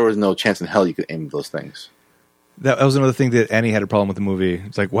that, there was no chance in hell you could aim those things. That was another thing that Annie had a problem with the movie.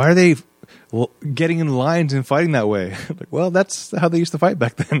 It's like, why are they getting in lines and fighting that way? Like, well, that's how they used to fight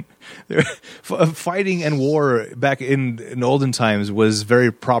back then. Fighting and war back in olden times was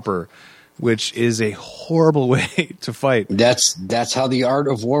very proper, which is a horrible way to fight. That's how the art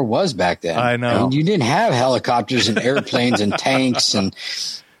of war was back then. I know. You didn't have helicopters and airplanes and tanks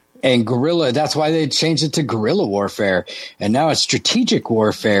and guerrilla. That's why they changed it to guerrilla warfare. And now it's strategic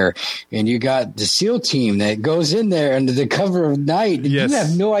warfare. And you got the SEAL team that goes in there under the cover of night. Yes. You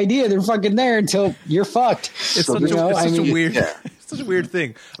have no idea they're fucking there until you're fucked. It's such a weird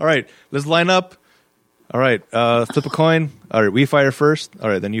thing. All right, let's line up. All right, flip a coin. All right, we fire first. All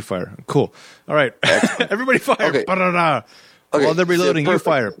right, then you fire. Cool. All right, everybody fire. Okay. Ba-da-da. Okay. While they're reloading, you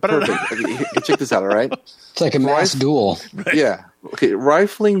fire. Perfect. Okay, check this out, all right? It's like a mass duel. Right. Yeah. Okay,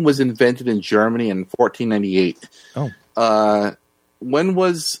 rifling was invented in Germany in 1498. Oh.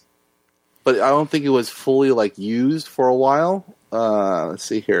 But I don't think it was fully used for a while. Let's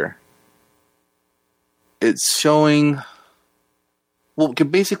see here. It's showing. Well,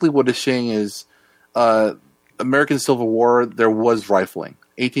 basically, what it's saying is, American Civil War. There was rifling,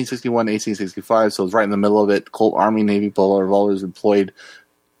 1861, 1865. So it's right in the middle of it. Colt Army, Navy, Polo revolvers employed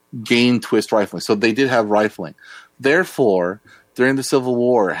gain twist rifling. So they did have rifling. Therefore, during the Civil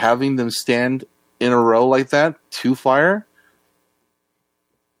War, having them stand in a row like that to fire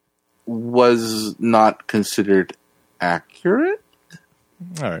was not considered accurate.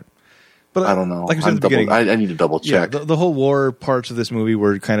 All right. But I don't know. Like I said at the beginning, I need to double check. the whole war parts of this movie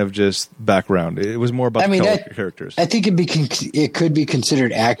were kind of just background. It was more about characters. I think it could be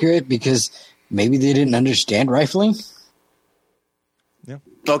considered accurate because maybe they didn't understand rifling. Yeah.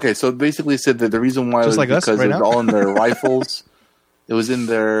 Okay, so basically it said that the reason why Just was like us because right it was now? all in their rifles. It was in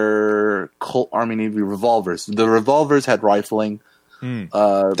their Colt Army Navy revolvers. The revolvers had rifling.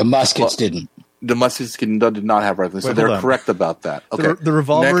 The muskets didn't. The muskets did not have rifling, so Wait, they're hold on. correct about that. Okay. The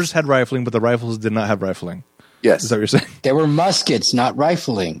revolvers Next. had rifling, but the rifles did not have rifling. Yes. Is that what you're saying? They were muskets, not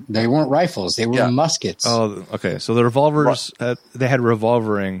rifling. They weren't rifles. They were Yeah. muskets. Oh, okay. So the revolvers, they had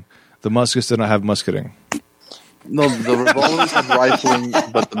revolvering. The muskets did not have musketing. No, the revolvers had rifling,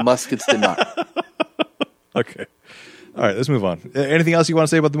 but the muskets did not. Okay. All right, let's move on. Anything else you want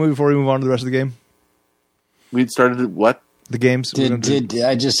to say about the movie before we move on to the rest of the game? We started what? The games? We're gonna do- Did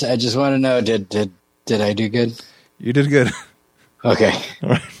I just want to know? Did I do good? You did good. Okay. All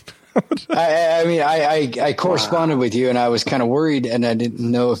right. I mean, I corresponded with you, and I was kind of worried, and I didn't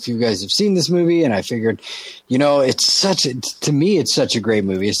know if you guys have seen this movie, and I figured, to me, it's such a great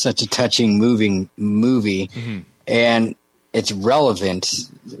movie. It's such a touching, moving movie, and it's relevant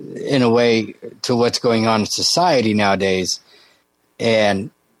in a way to what's going on in society nowadays.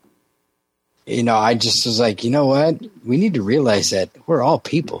 And, I just was like, you know what? We need to realize that we're all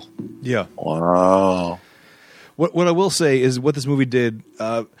people. Yeah. Wow. What I will say is what this movie did,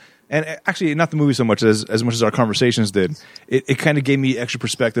 and actually not the movie so much as much as our conversations did, it kind of gave me extra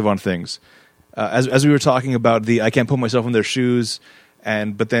perspective on things. As we were talking about I can't put myself in their shoes,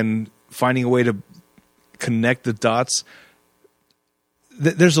 but then finding a way to connect the dots.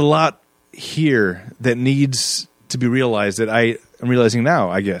 There's a lot here that needs to be realized that I am realizing now,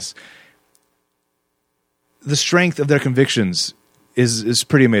 I guess. The strength of their convictions is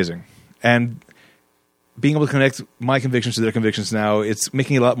pretty amazing. And being able to connect my convictions to their convictions now, it's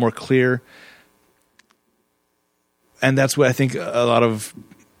making it a lot more clear. And that's what I think a lot of,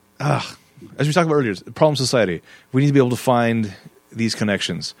 as we talked about earlier, problem society. We need to be able to find these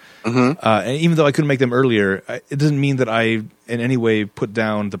connections. And even though I couldn't make them earlier, it doesn't mean that I in any way put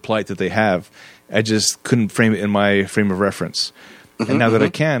down the plight that they have. I just couldn't frame it in my frame of reference. And now that I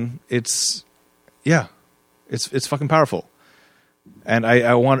can, it's fucking powerful. And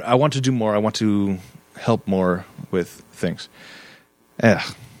I want to do more. I want to help more with things. I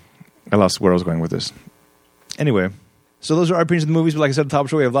lost where I was going with this. Anyway, so those are our opinions of the movies. But like I said at the top of the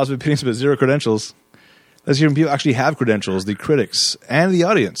show, we have lots of opinions but zero credentials. Let's hear from people who actually have credentials, the critics and the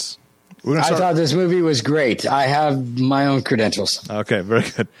audience. I thought this movie was great. I have my own credentials. Okay, very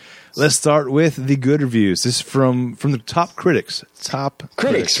good. Let's start with the good reviews. This is from the top critics.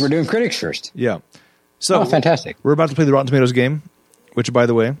 Critics. We're doing critics first. Yeah. So fantastic. We're about to play the Rotten Tomatoes game, which, by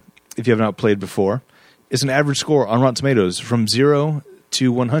the way, if you have not played before, is an average score on Rotten Tomatoes from 0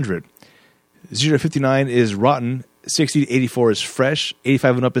 to 100. 0 to 59 is rotten, 60 to 84 is fresh,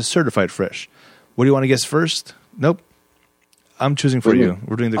 85 and up is certified fresh. What do you want to guess first? Nope. I'm choosing for you.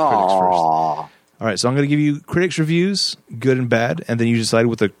 We're doing the critics first. All right, so I'm going to give you critics' reviews, good and bad, and then you decide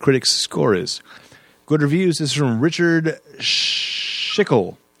what the critics' score is. Good reviews. This is from Richard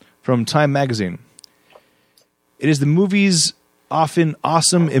Schickel from Time Magazine. It is the movie's often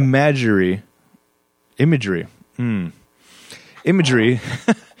awesome imagery, and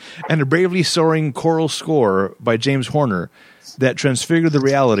a bravely soaring choral score by James Horner that transfigured the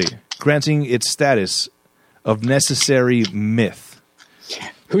reality, granting its status of necessary myth.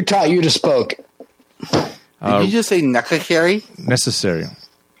 Who taught you to spoke? Did you just say necessary? Necessary.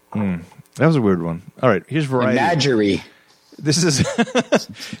 That was a weird one. All right, here's Variety. Imagery. This is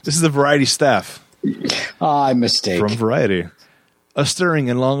this is the Variety staff. I mistake. From Variety. A stirring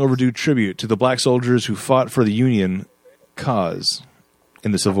and long overdue tribute to the black soldiers who fought for the Union cause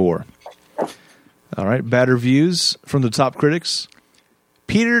in the Civil War. All right, bad reviews from the top critics.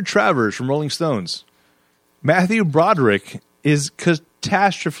 Peter Travers from Rolling Stones. Matthew Broderick is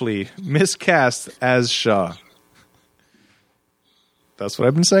catastrophically miscast as Shaw. That's what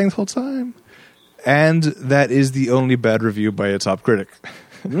I've been saying the whole time. And that is the only bad review by a top critic.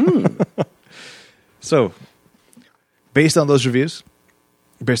 So, based on those reviews,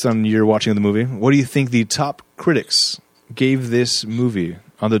 based on your watching of the movie, what do you think the top critics gave this movie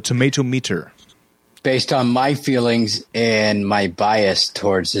on the tomato meter? Based on my feelings and my bias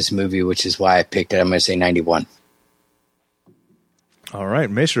towards this movie, which is why I picked it, I'm going to say 91. All right,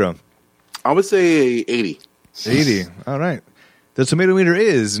 Maestro. I would say 80. 80. All right. The tomato meter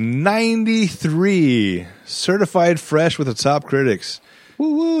is 93. Certified fresh with the top critics.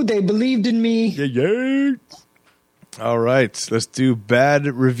 Woo woo, they believed in me. Yeah. All right, let's do bad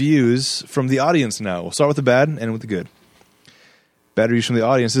reviews from the audience now. We'll start with the bad and end with the good. Bad reviews from the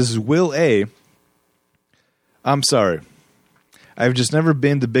audience. This is Will A. I'm sorry. I've just never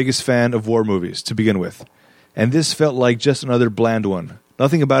been the biggest fan of war movies to begin with, and this felt like just another bland one.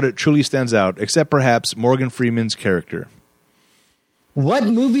 Nothing about it truly stands out, except perhaps Morgan Freeman's character. What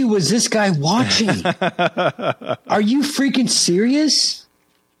movie was this guy watching? Are you freaking serious?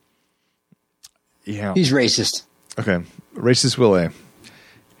 Yeah. He's racist. Okay. Racist Will A.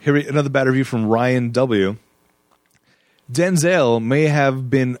 Here, another bad review from Ryan W. Denzel may have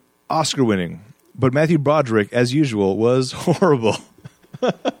been Oscar-winning, but Matthew Broderick, as usual, was horrible.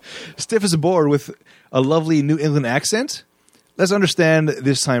 Stiff as a board with a lovely New England accent? Let's understand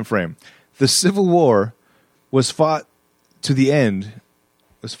this time frame. The Civil War was fought to end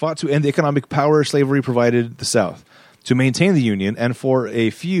the economic power slavery provided the South, to maintain the Union, and for a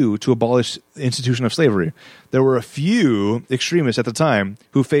few to abolish the institution of slavery. There were a few extremists at the time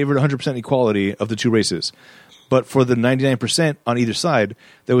who favored 100% equality of the two races. But for the 99% on either side,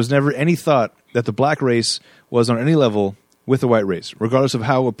 there was never any thought that the black race was on any level with the white race. Regardless of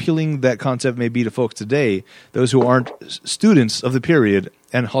how appealing that concept may be to folks today, those who aren't students of the period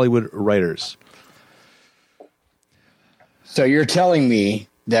and Hollywood writers. So you're telling me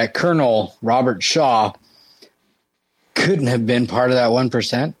that Colonel Robert Shaw couldn't have been part of that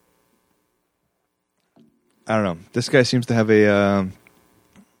 1%? I don't know. This guy seems to have a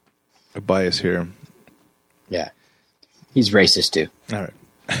bias here. Yeah. He's racist too. All right.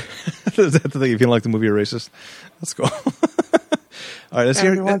 Is that the thing? If you don't like the movie, you're racist? Let's go. All right, let's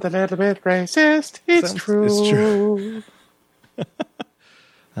hear it. Everyone's a little bit racist. It's true. It's true.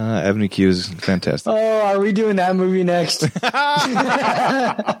 Avenue Q is fantastic. Oh, are we doing that movie next?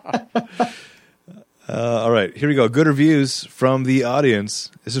 All right, here we go. Good reviews from the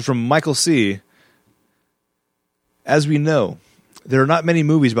audience. This is from Michael C. As we know, there are not many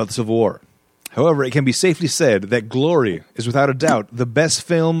movies about the Civil War. However, it can be safely said that Glory is without a doubt the best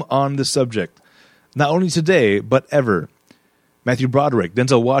film on the subject. Not only today, but ever. Matthew Broderick,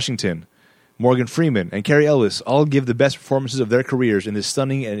 Denzel Washington, Morgan Freeman, and Cary Elwes all give the best performances of their careers in this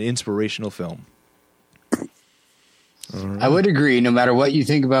stunning and inspirational film. I would agree. No matter what you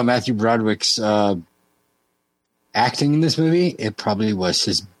think about Matthew Broderick's acting in this movie, it probably was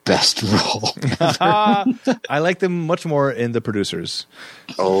his best role. I like them much more in The Producers.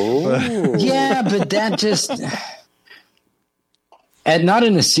 Oh. Yeah, but that just... And not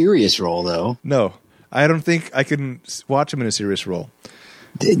in a serious role, though. No, I don't think I can watch him in a serious role.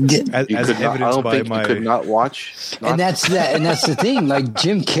 As You could not, I evidenced don't by think my... you could not watch. And that's the thing. Like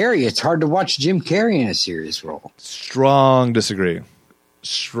Jim Carrey, it's hard to watch Jim Carrey in a serious role. Strongly disagree.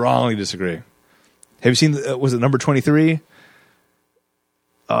 Have you seen, was it number 23?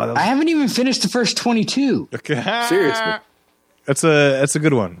 I haven't even finished the first 22. Okay. Seriously. That's a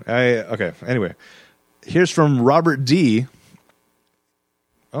good one. Okay. Anyway, here's from Robert D.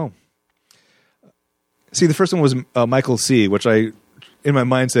 Oh. See, the first one was Michael C., which I, in my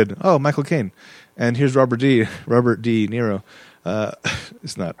mind, said, oh, Michael Caine. And here's Robert D. Niro.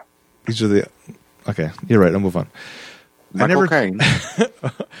 It's not. These are the... Okay, you're right. I'll move on. Michael Caine.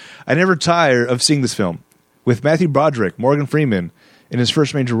 I never tire of seeing this film. With Matthew Broderick, Morgan Freeman, in his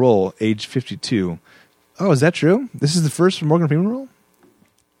first major role, age 52. Oh, is that true? This is the first Morgan Freeman role?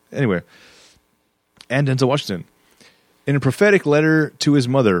 Anyway. And Denzel Washington. In a prophetic letter to his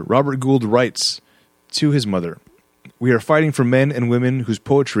mother, Robert Gould writes to his mother, "We are fighting for men and women whose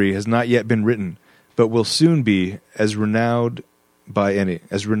poetry has not yet been written, but will soon be as renowned by any.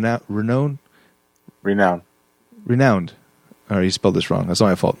 As renowned? Renowned. All right, you spelled this wrong. That's not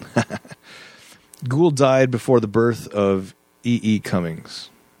my fault. Gould died before the birth of E.E. Cummings.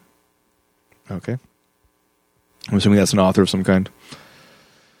 Okay. I'm assuming that's an author of some kind.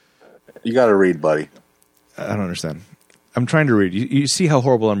 You got to read, buddy. I don't understand. I'm trying to read. You see how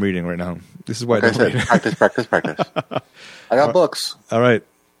horrible I'm reading right now. This is why I don't read. Practice. I got books. All right.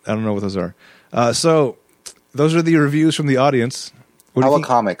 I don't know what those are. So those are the reviews from the audience. How about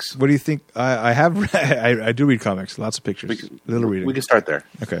comics? What do you think? I do read comics. Lots of pictures. Little reading. We can start there.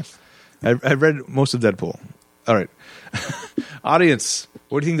 Okay. I've read most of Deadpool. All right. Audience.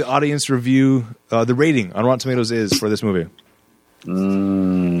 What do you think the audience review, the rating on Rotten Tomatoes is for this movie?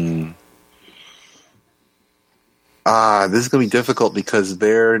 This is going to be difficult because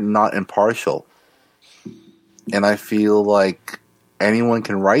they're not impartial. And I feel like anyone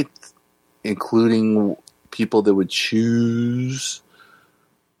can write, including people that would choose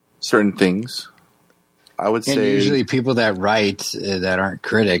certain things. I would And say usually people that write that aren't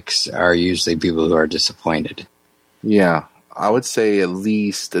critics are usually people who are disappointed. yeah, I would say at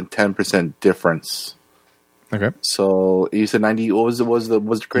least a 10% difference Okay. So you said 90. What was the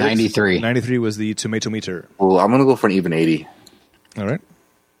critics? 93. 93 was the tomato meter. Well, I'm gonna go for an even 80. All right.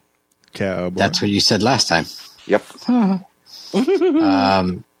 Cowboy. That's what you said last time. Yep.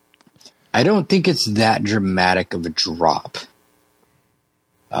 I don't think it's that dramatic of a drop.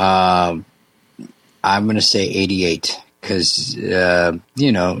 I'm going to say 88 because, Back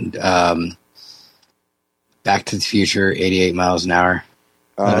to the Future, 88 miles an hour.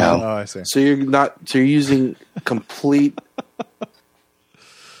 Oh, I see. So you're using complete.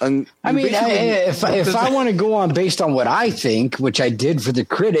 If I want to go on based on what I think, which I did for the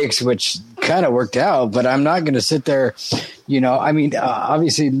critics, which kind of worked out, but I'm not going to sit there,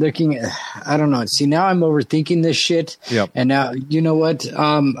 obviously looking at, I don't know. See, now I'm overthinking this shit. Yep. And now, you know what?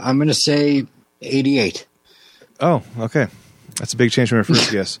 I'm going to say 88. Oh, okay. That's a big change from your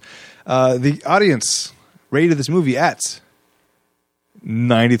first guess. The audience rated this movie at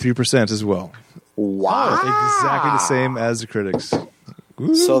 93% as well. Wow. Exactly the same as the critics.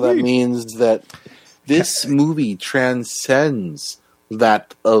 So that means that this movie transcends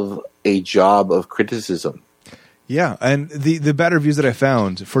that of a job of criticism. Yeah, and the bad reviews that I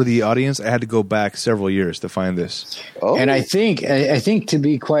found for the audience, I had to go back several years to find this. Oh. And I think to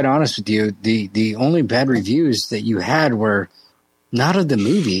be quite honest with you, the only bad reviews that you had were not of the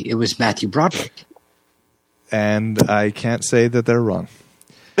movie. It was Matthew Broderick. And I can't say that they're wrong.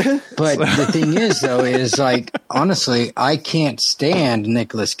 But the thing is, though, is like, honestly, I can't stand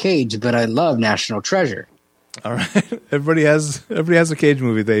Nicolas Cage, but I love National Treasure. All right. Everybody has a Cage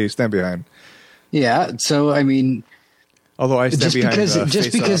movie they stand behind. Yeah. So, I mean, although I stand behind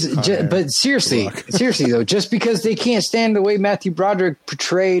but seriously though, just because they can't stand the way Matthew Broderick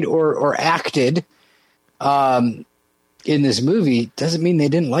portrayed or acted in this movie doesn't mean they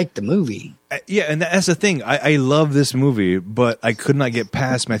didn't like the movie. Yeah, and that's the thing. I love this movie, but I could not get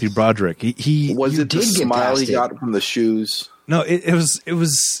past Matthew Broderick. He was it the smile he got from the shoes? No,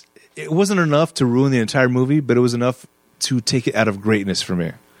 it wasn't enough to ruin the entire movie, but it was enough to take it out of greatness for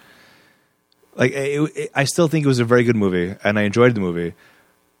me. Like, I still think it was a very good movie, and I enjoyed the movie.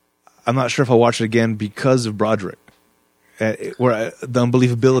 I'm not sure if I'll watch it again because of Broderick, the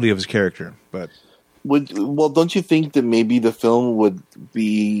unbelievability of his character. But don't you think that maybe the film would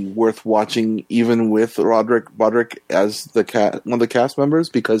be worth watching even with Broderick as one of the cast members?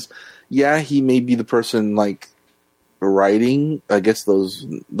 Because he may be the person like writing, I guess, those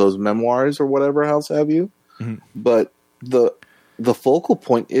memoirs or whatever else have you, but the focal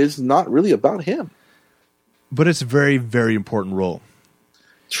point is not really about him. But it's a very, very important role.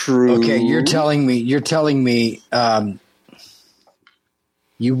 True. Okay, you're telling me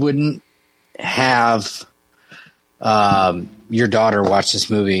you wouldn't have your daughter watch this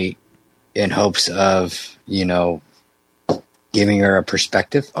movie in hopes of, giving her a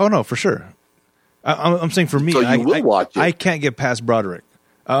perspective? Oh no, for sure. I'm saying for me, so you will watch it. I can't get past Broderick.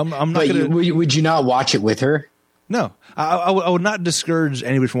 I'm not going to. Would you not watch it with her? No, I would not discourage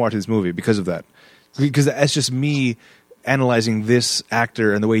anybody from watching this movie because of that. Because that's just me analyzing this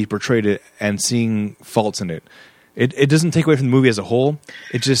actor and the way he portrayed it and seeing faults in it. It doesn't take away from the movie as a whole.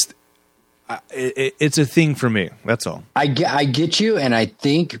 It just it's a thing for me. That's all. I get you, and I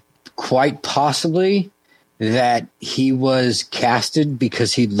think quite possibly that he was casted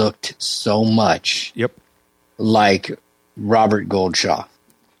because he looked so much like Robert Goldshaw.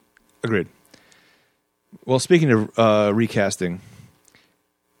 Agreed. Well, speaking of recasting,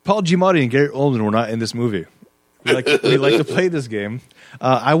 Paul Giamatti and Gary Oldman were not in this movie. We like to play this game.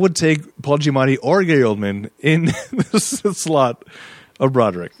 I would take Paul Giamatti or Gary Oldman in the slot of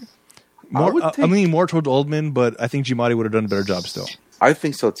Broderick. I'm leaning more towards Oldman, but I think Giamatti would have done a better job still. I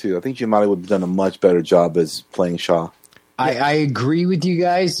think so too. I think Giamatti would have done a much better job as playing Shaw. I agree with you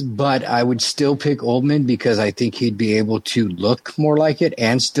guys, but I would still pick Oldman because I think he'd be able to look more like it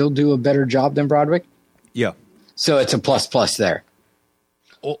and still do a better job than Broderick. Yeah. So it's a plus there.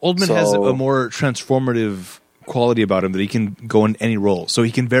 Oldman has a more transformative quality about him that he can go in any role. So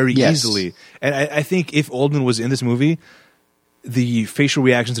he can very easily. And I think if Oldman was in this movie, the facial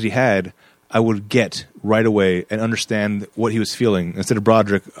reactions that he had, I would get right away and understand what he was feeling. Instead of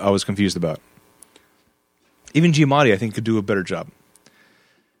Broderick, I was confused about. Even Giamatti, I think, could do a better job.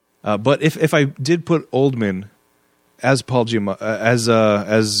 But if I did put Oldman as Paul Giamatti,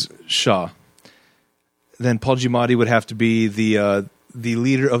 as Shaw, then Paul Giamatti would have to be the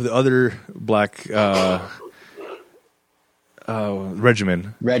leader of the other black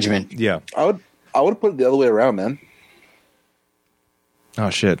regiment. Yeah. I would put it the other way around, man. Oh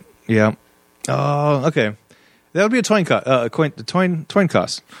shit. Yeah. Oh, okay. That would be a coin cost.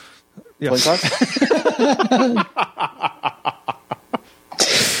 Yeah. Coin cost?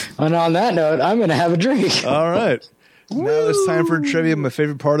 And on that note, I'm going to have a drink. All right. Now it's time for trivia, my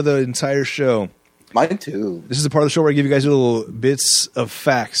favorite part of the entire show. Mine too. This is the part of the show where I give you guys little bits of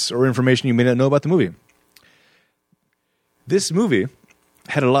facts or information you may not know about the movie. This movie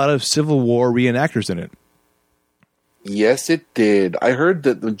had a lot of Civil War reenactors in it. Yes, it did. I heard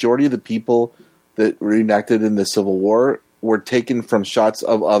that the majority of the people that reenacted in the Civil War were taken from shots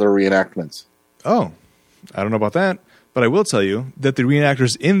of other reenactments. Oh, I don't know about that, but I will tell you that the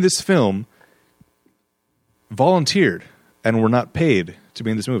reenactors in this film volunteered and were not paid to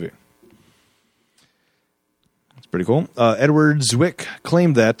be in this movie. It's pretty cool. Edward Zwick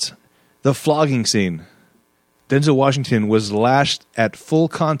claimed that the flogging scene, Denzel Washington was lashed at full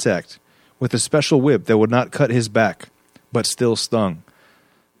contact with a special whip that would not cut his back, but still stung.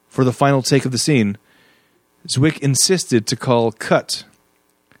 For the final take of the scene, Zwick insisted to call cut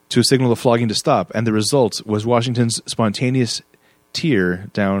to signal the flogging to stop, and the result was Washington's spontaneous tear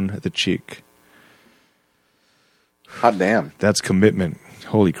down the cheek. Hot damn. That's commitment.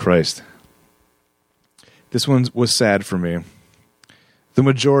 Holy Christ. This one was sad for me. The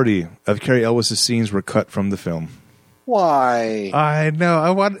majority of Cary Elwes' scenes were cut from the film. Why? I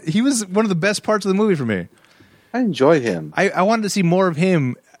know. He was one of the best parts of the movie for me. I enjoyed him. I wanted to see more of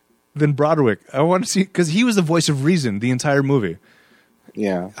him than Broderick. I wanted to see, because he was the voice of reason the entire movie.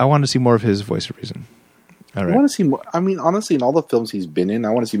 Yeah. I wanted to see more of his voice of reason. All right. I want to see more. I mean, honestly, in all the films he's been in, I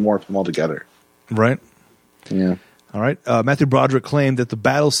want to see more of him altogether. Right? Yeah. All right. Matthew Broderick claimed that the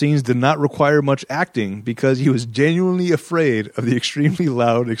battle scenes did not require much acting because he was genuinely afraid of the extremely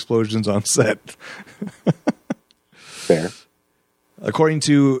loud explosions on set. Fair. According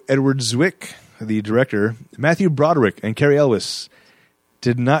to Edward Zwick, the director, Matthew Broderick and Cary Elwes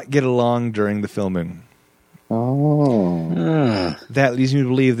did not get along during the filming. Oh. That leads me to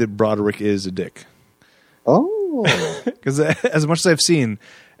believe that Broderick is a dick. Oh. Because as much as I've seen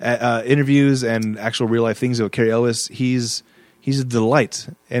interviews and actual real life things about Cary Elwes, he's a delight.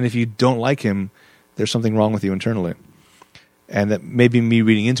 And if you don't like him, there's something wrong with you internally. And that may be me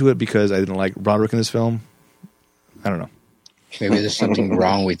reading into it because I didn't like Broderick in this film. I don't know. Maybe there's something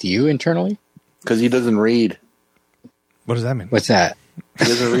wrong with you internally? Because he doesn't read. What does that mean? What's that? He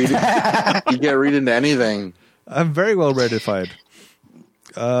doesn't read it. You can't read into anything. I'm very well ratified.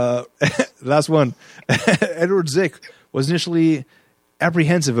 Last one. Edward Zwick was initially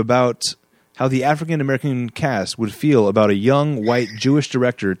apprehensive about how the African-American cast would feel about a young, white Jewish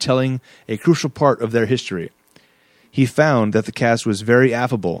director telling a crucial part of their history. He found that the cast was very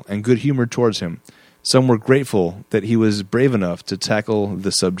affable and good-humored towards him. Some were grateful that he was brave enough to tackle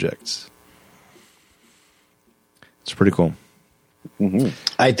the subjects. It's pretty cool. Mm-hmm.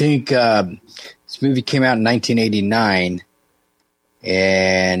 I think this movie came out in 1989.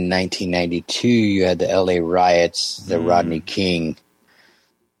 In 1992, you had the LA riots, the Rodney King.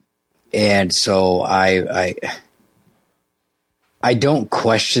 And so I don't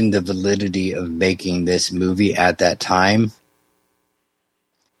question the validity of making this movie at that time,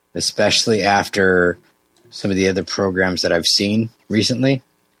 especially after some of the other programs that I've seen recently.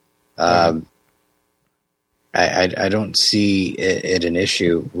 I don't see it an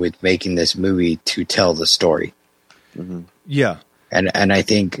issue with making this movie to tell the story. Mm-hmm. Yeah. And I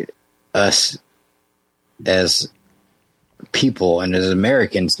think us as people and as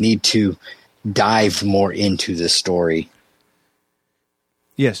Americans need to dive more into the story.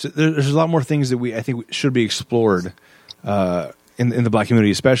 Yes, there's a lot more things that I think should be explored in the black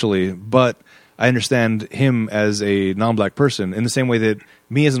community especially, but I understand him as a non-black person in the same way that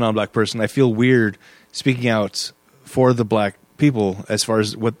me as a non-black person, I feel weird speaking out for the black people as far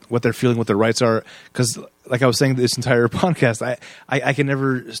as what they're feeling, what their rights are. Because like I was saying this entire podcast, I can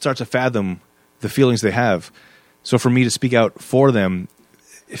never start to fathom the feelings they have. So for me to speak out for them,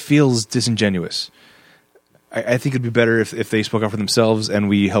 it feels disingenuous. I think it'd be better if they spoke out for themselves and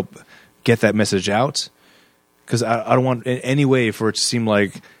we help get that message out. Because I don't want in any way for it to seem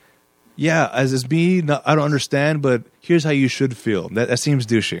like, yeah, as me, I don't understand, but here's how you should feel. That seems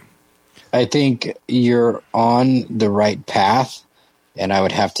douchey. I think you're on the right path, and I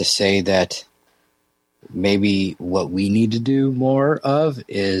would have to say that maybe what we need to do more of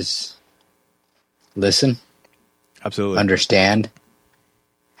is listen, Absolutely, understand,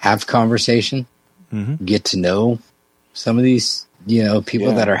 have conversation, get to know some of these,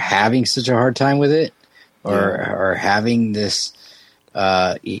 people that are having such a hard time with it, or are having this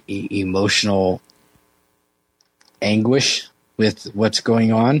emotional anguish with what's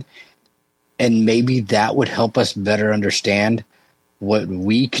going on. And maybe that would help us better understand what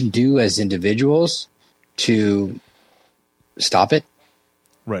we can do as individuals to stop it.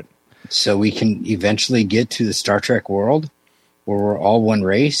 Right. So we can eventually get to the Star Trek world we're all one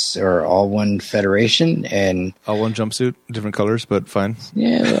race or all one federation, and All one jumpsuit, different colors, but fine.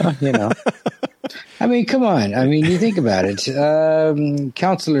 yeah, well, I mean, come on. I mean, you think about it.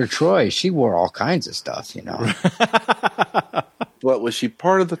 Counselor Troy, she wore all kinds of stuff, What, was she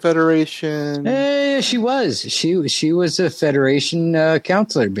part of the Federation? She was. She was a Federation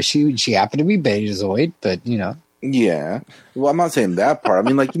counselor, but she happened to be Betazoid. But Yeah. Well, I'm not saying that part. I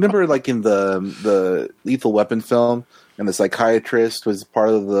mean, like, you remember, like, in the Lethal Weapon film, and the psychiatrist was part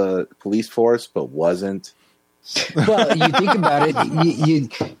of the police force, but wasn't. well, you think about it.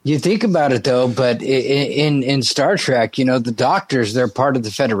 You think about it though. But in Star Trek, the doctors, they're part of the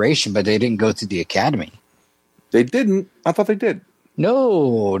Federation, but they didn't go to the academy. They didn't. I thought they did.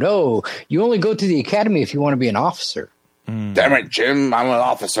 No. You only go to the academy if you want to be an officer. Damn it, Jim! I'm an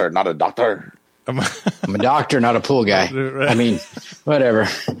officer, not a doctor. I'm a doctor, not a pool guy. I mean, whatever.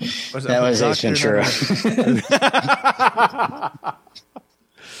 That was Ace Ventura.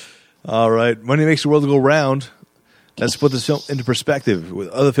 All right. Money makes the world go round. Let's put this film into perspective with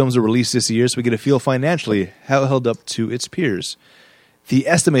other films that were released this year so we get a feel financially how it held up to its peers. The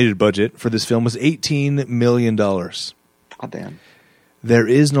estimated budget for this film was $18 million. Oh, damn. There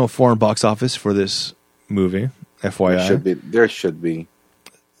is no foreign box office for this movie, FYI. There should be.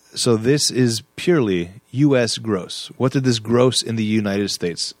 So this is purely U.S. gross. What did this gross in the United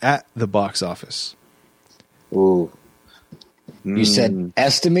States at the box office? Ooh. You said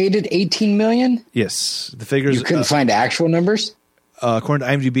estimated 18 million? Yes. The figures... You couldn't find actual numbers? According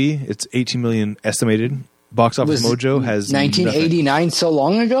to IMDb, it's 18 million estimated. Box Office Mojo has 1989 nothing. so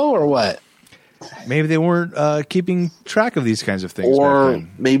long ago, or what? Maybe they weren't keeping track of these kinds of things. Or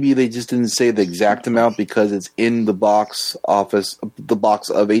maybe they just didn't say the exact amount because it's in the box office, the box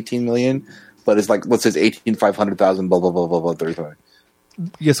of 18 million, but it's like, let's say it's 18,500,000, blah, blah, blah, blah, blah, 35.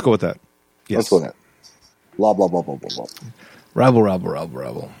 Yes, go with that. Yes. Let's go with that. Blah, blah, blah, blah, blah, blah. Rabble. Blah, blah,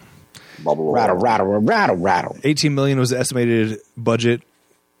 blah, Rattle. 18 million was the estimated budget.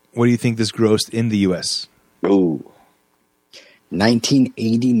 What do you think this grossed in the U.S.? Ooh.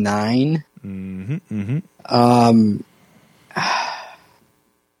 1989.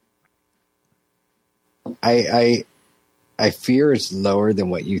 I fear it's lower than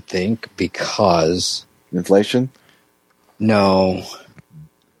what you think because Inflation? no.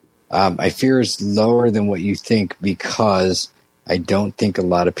 I fear it's lower than what you think because I don't think a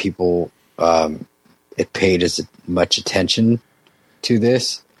lot of people it paid as much attention to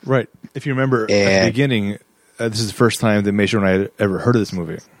this. Right. If you remember at the beginning, this is the first time that Mason and I had ever heard of this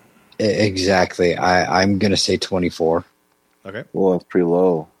movie. Exactly. I'm going to say 24. Okay. Well, that's pretty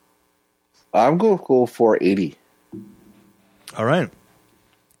low. I'm going to go for 80. All right.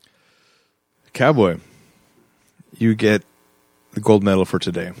 Cowboy, you get the gold medal for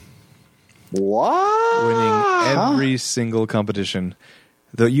today. What? Winning every single competition.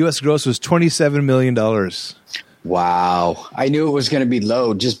 The U.S. gross was $27 million. Wow. I knew it was going to be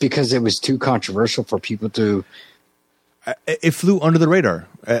low just because it was too controversial for people to... It flew under the radar.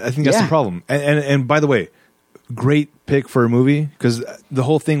 I think that's the problem. And by the way, great pick for a movie because the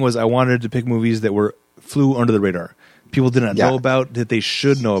whole thing was I wanted to pick movies that flew under the radar. People did not know about, that they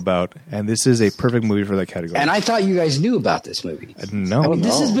should know about, and this is a perfect movie for that category. And I thought you guys knew about this movie. No. I mean,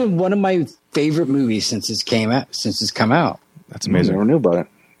 this has been one of my favorite movies since it's come out. That's amazing. I never knew about it.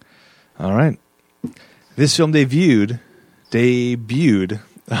 All right. This film debuted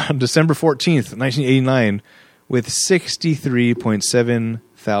on December 14th, 1989 with $63.7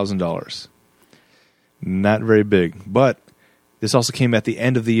 thousand. Not very big, but this also came at the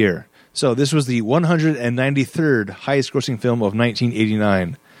end of the year. So this was the 193rd highest grossing film of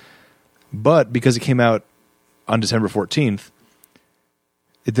 1989. But because it came out on December 14th,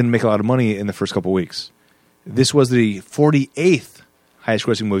 it didn't make a lot of money in the first couple weeks. This was the 48th highest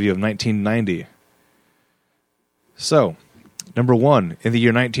grossing movie of 1990. So, number one in the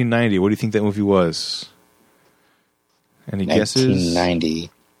year 1990, what do you think that movie was? Any guesses? 1990.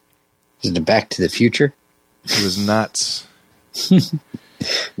 Is it Back to the Future? It was not.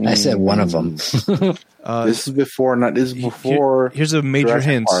 I said one of them. This is before. Here's a major Jurassic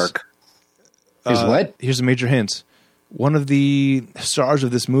hint. Park. What? Here's a major hint. One of the stars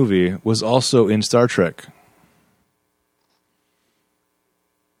of this movie was also in Star Trek.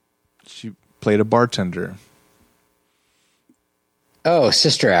 She played a bartender. Oh,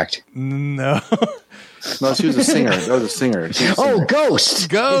 Sister Act. No. No, she was a singer. That was a singer. Oh, Ghost.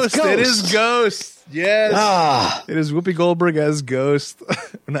 Ghost. It's It is Ghost. Yes. Ah, It is Whoopi Goldberg as Ghost.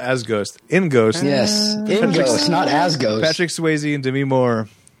 Not as Ghost. In Ghost. yes. In Ghost, not as Ghost. Patrick Swayze and Demi Moore.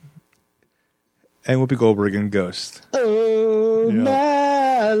 And Whoopi Goldberg in Ghost. Oh, Yeah.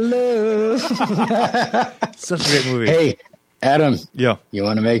 my love. Such a great movie. Hey, Adam, Yeah. you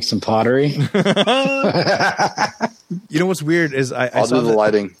want to make some pottery? You know what's weird is I I'll saw do the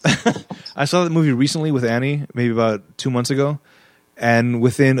lighting. I saw that movie recently with Annie, maybe about 2 months ago, and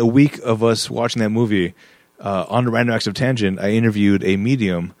within a week of us watching that movie, on the Random Acts of Tangent, I interviewed a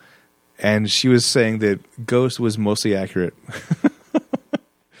medium, and she was saying that Ghost was mostly accurate.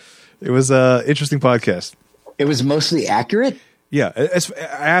 It was an interesting podcast. It was mostly accurate? Yeah, I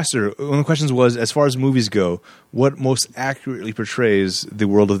asked her, one of the questions was, as far as movies go, what most accurately portrays the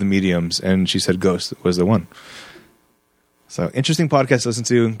world of the mediums? And she said Ghost was the one. So, interesting podcast to listen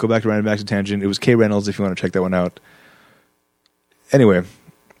to. Go back to Random Acts of Tangent. It was Kay Reynolds if you want to check that one out. Anyway,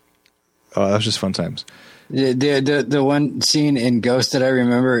 that was just fun times. The one scene in Ghost that I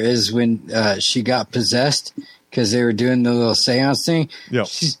remember is when she got possessed because they were doing the little seance thing. Yeah.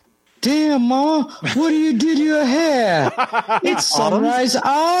 She's, damn, Ma, what do you do to your hair? It's sunrise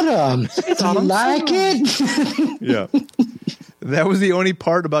autumn. Do you like it? Yeah. That was the only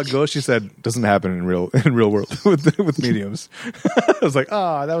part about Ghost she said doesn't happen in real world with mediums. I was like,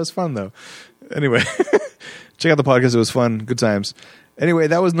 that was fun though. Anyway, check out the podcast. It was fun. Good times. Anyway,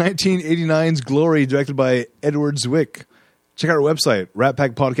 that was 1989's Glory, directed by Edward Zwick. Check out our website,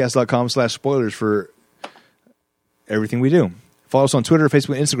 ratpackpodcast.com/spoilers for everything we do. Follow us on Twitter,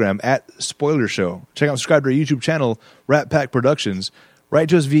 Facebook, and Instagram at Spoiler Show. Check out and subscribe to our YouTube channel, Rat Pack Productions. Write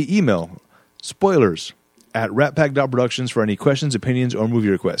to us via email, spoilers@ratpack.productions for any questions, opinions, or movie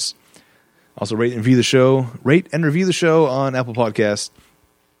requests. Also, rate and review the show on Apple Podcasts.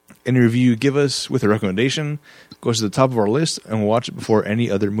 Any review you give us with a recommendation goes to the top of our list, and we'll watch it before any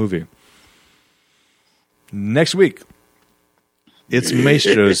other movie. Next week, it's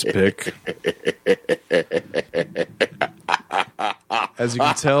Maestro's pick. As you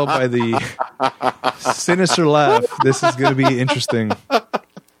can tell by the sinister laugh, this is going to be interesting.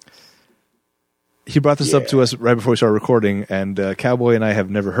 He brought this up to us right before we started recording, and Cowboy and I have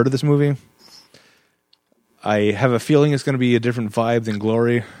never heard of this movie. I have a feeling it's going to be a different vibe than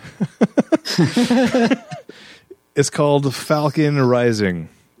Glory. It's called Falcon Rising.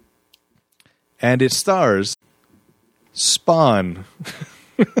 And it stars Spawn.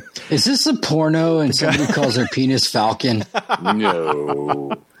 Is this a porno and somebody calls her penis Falcon?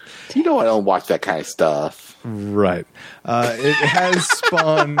 No. You know I don't watch that kind of stuff. Right. It has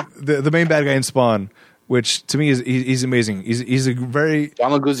Spawn, the main bad guy in Spawn, which to me is he's amazing. He's a very...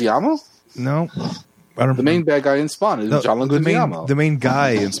 John Leguizamo? No. I don't The main bad guy in Spawn is John Leguizamo. The main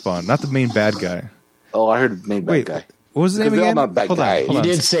guy in Spawn, not the main bad guy. Oh, I heard main bad guy. What was the name They're all again? not bad guys. You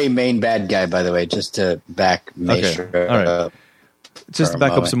did say main bad guy, by the way, just to back Maestro. Okay. All right. Just to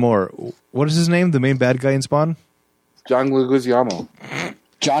back up some more. What is his name? The main bad guy in Spawn? John Leguizamo.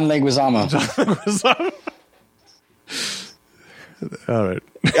 John Leguizamo. All right.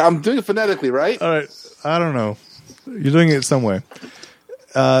 Yeah, I'm doing it phonetically, right? All right. I don't know. You're doing it some way.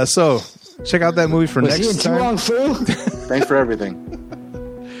 So, check out that movie for Was he in next Too time. Long Fu? Thanks for everything.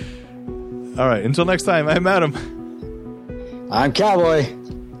 All right. Until next time, I'm Adam. I'm Cowboy.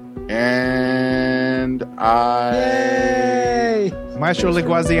 And I... Yay! Maestro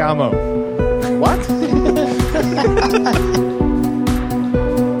Leguizamo. What?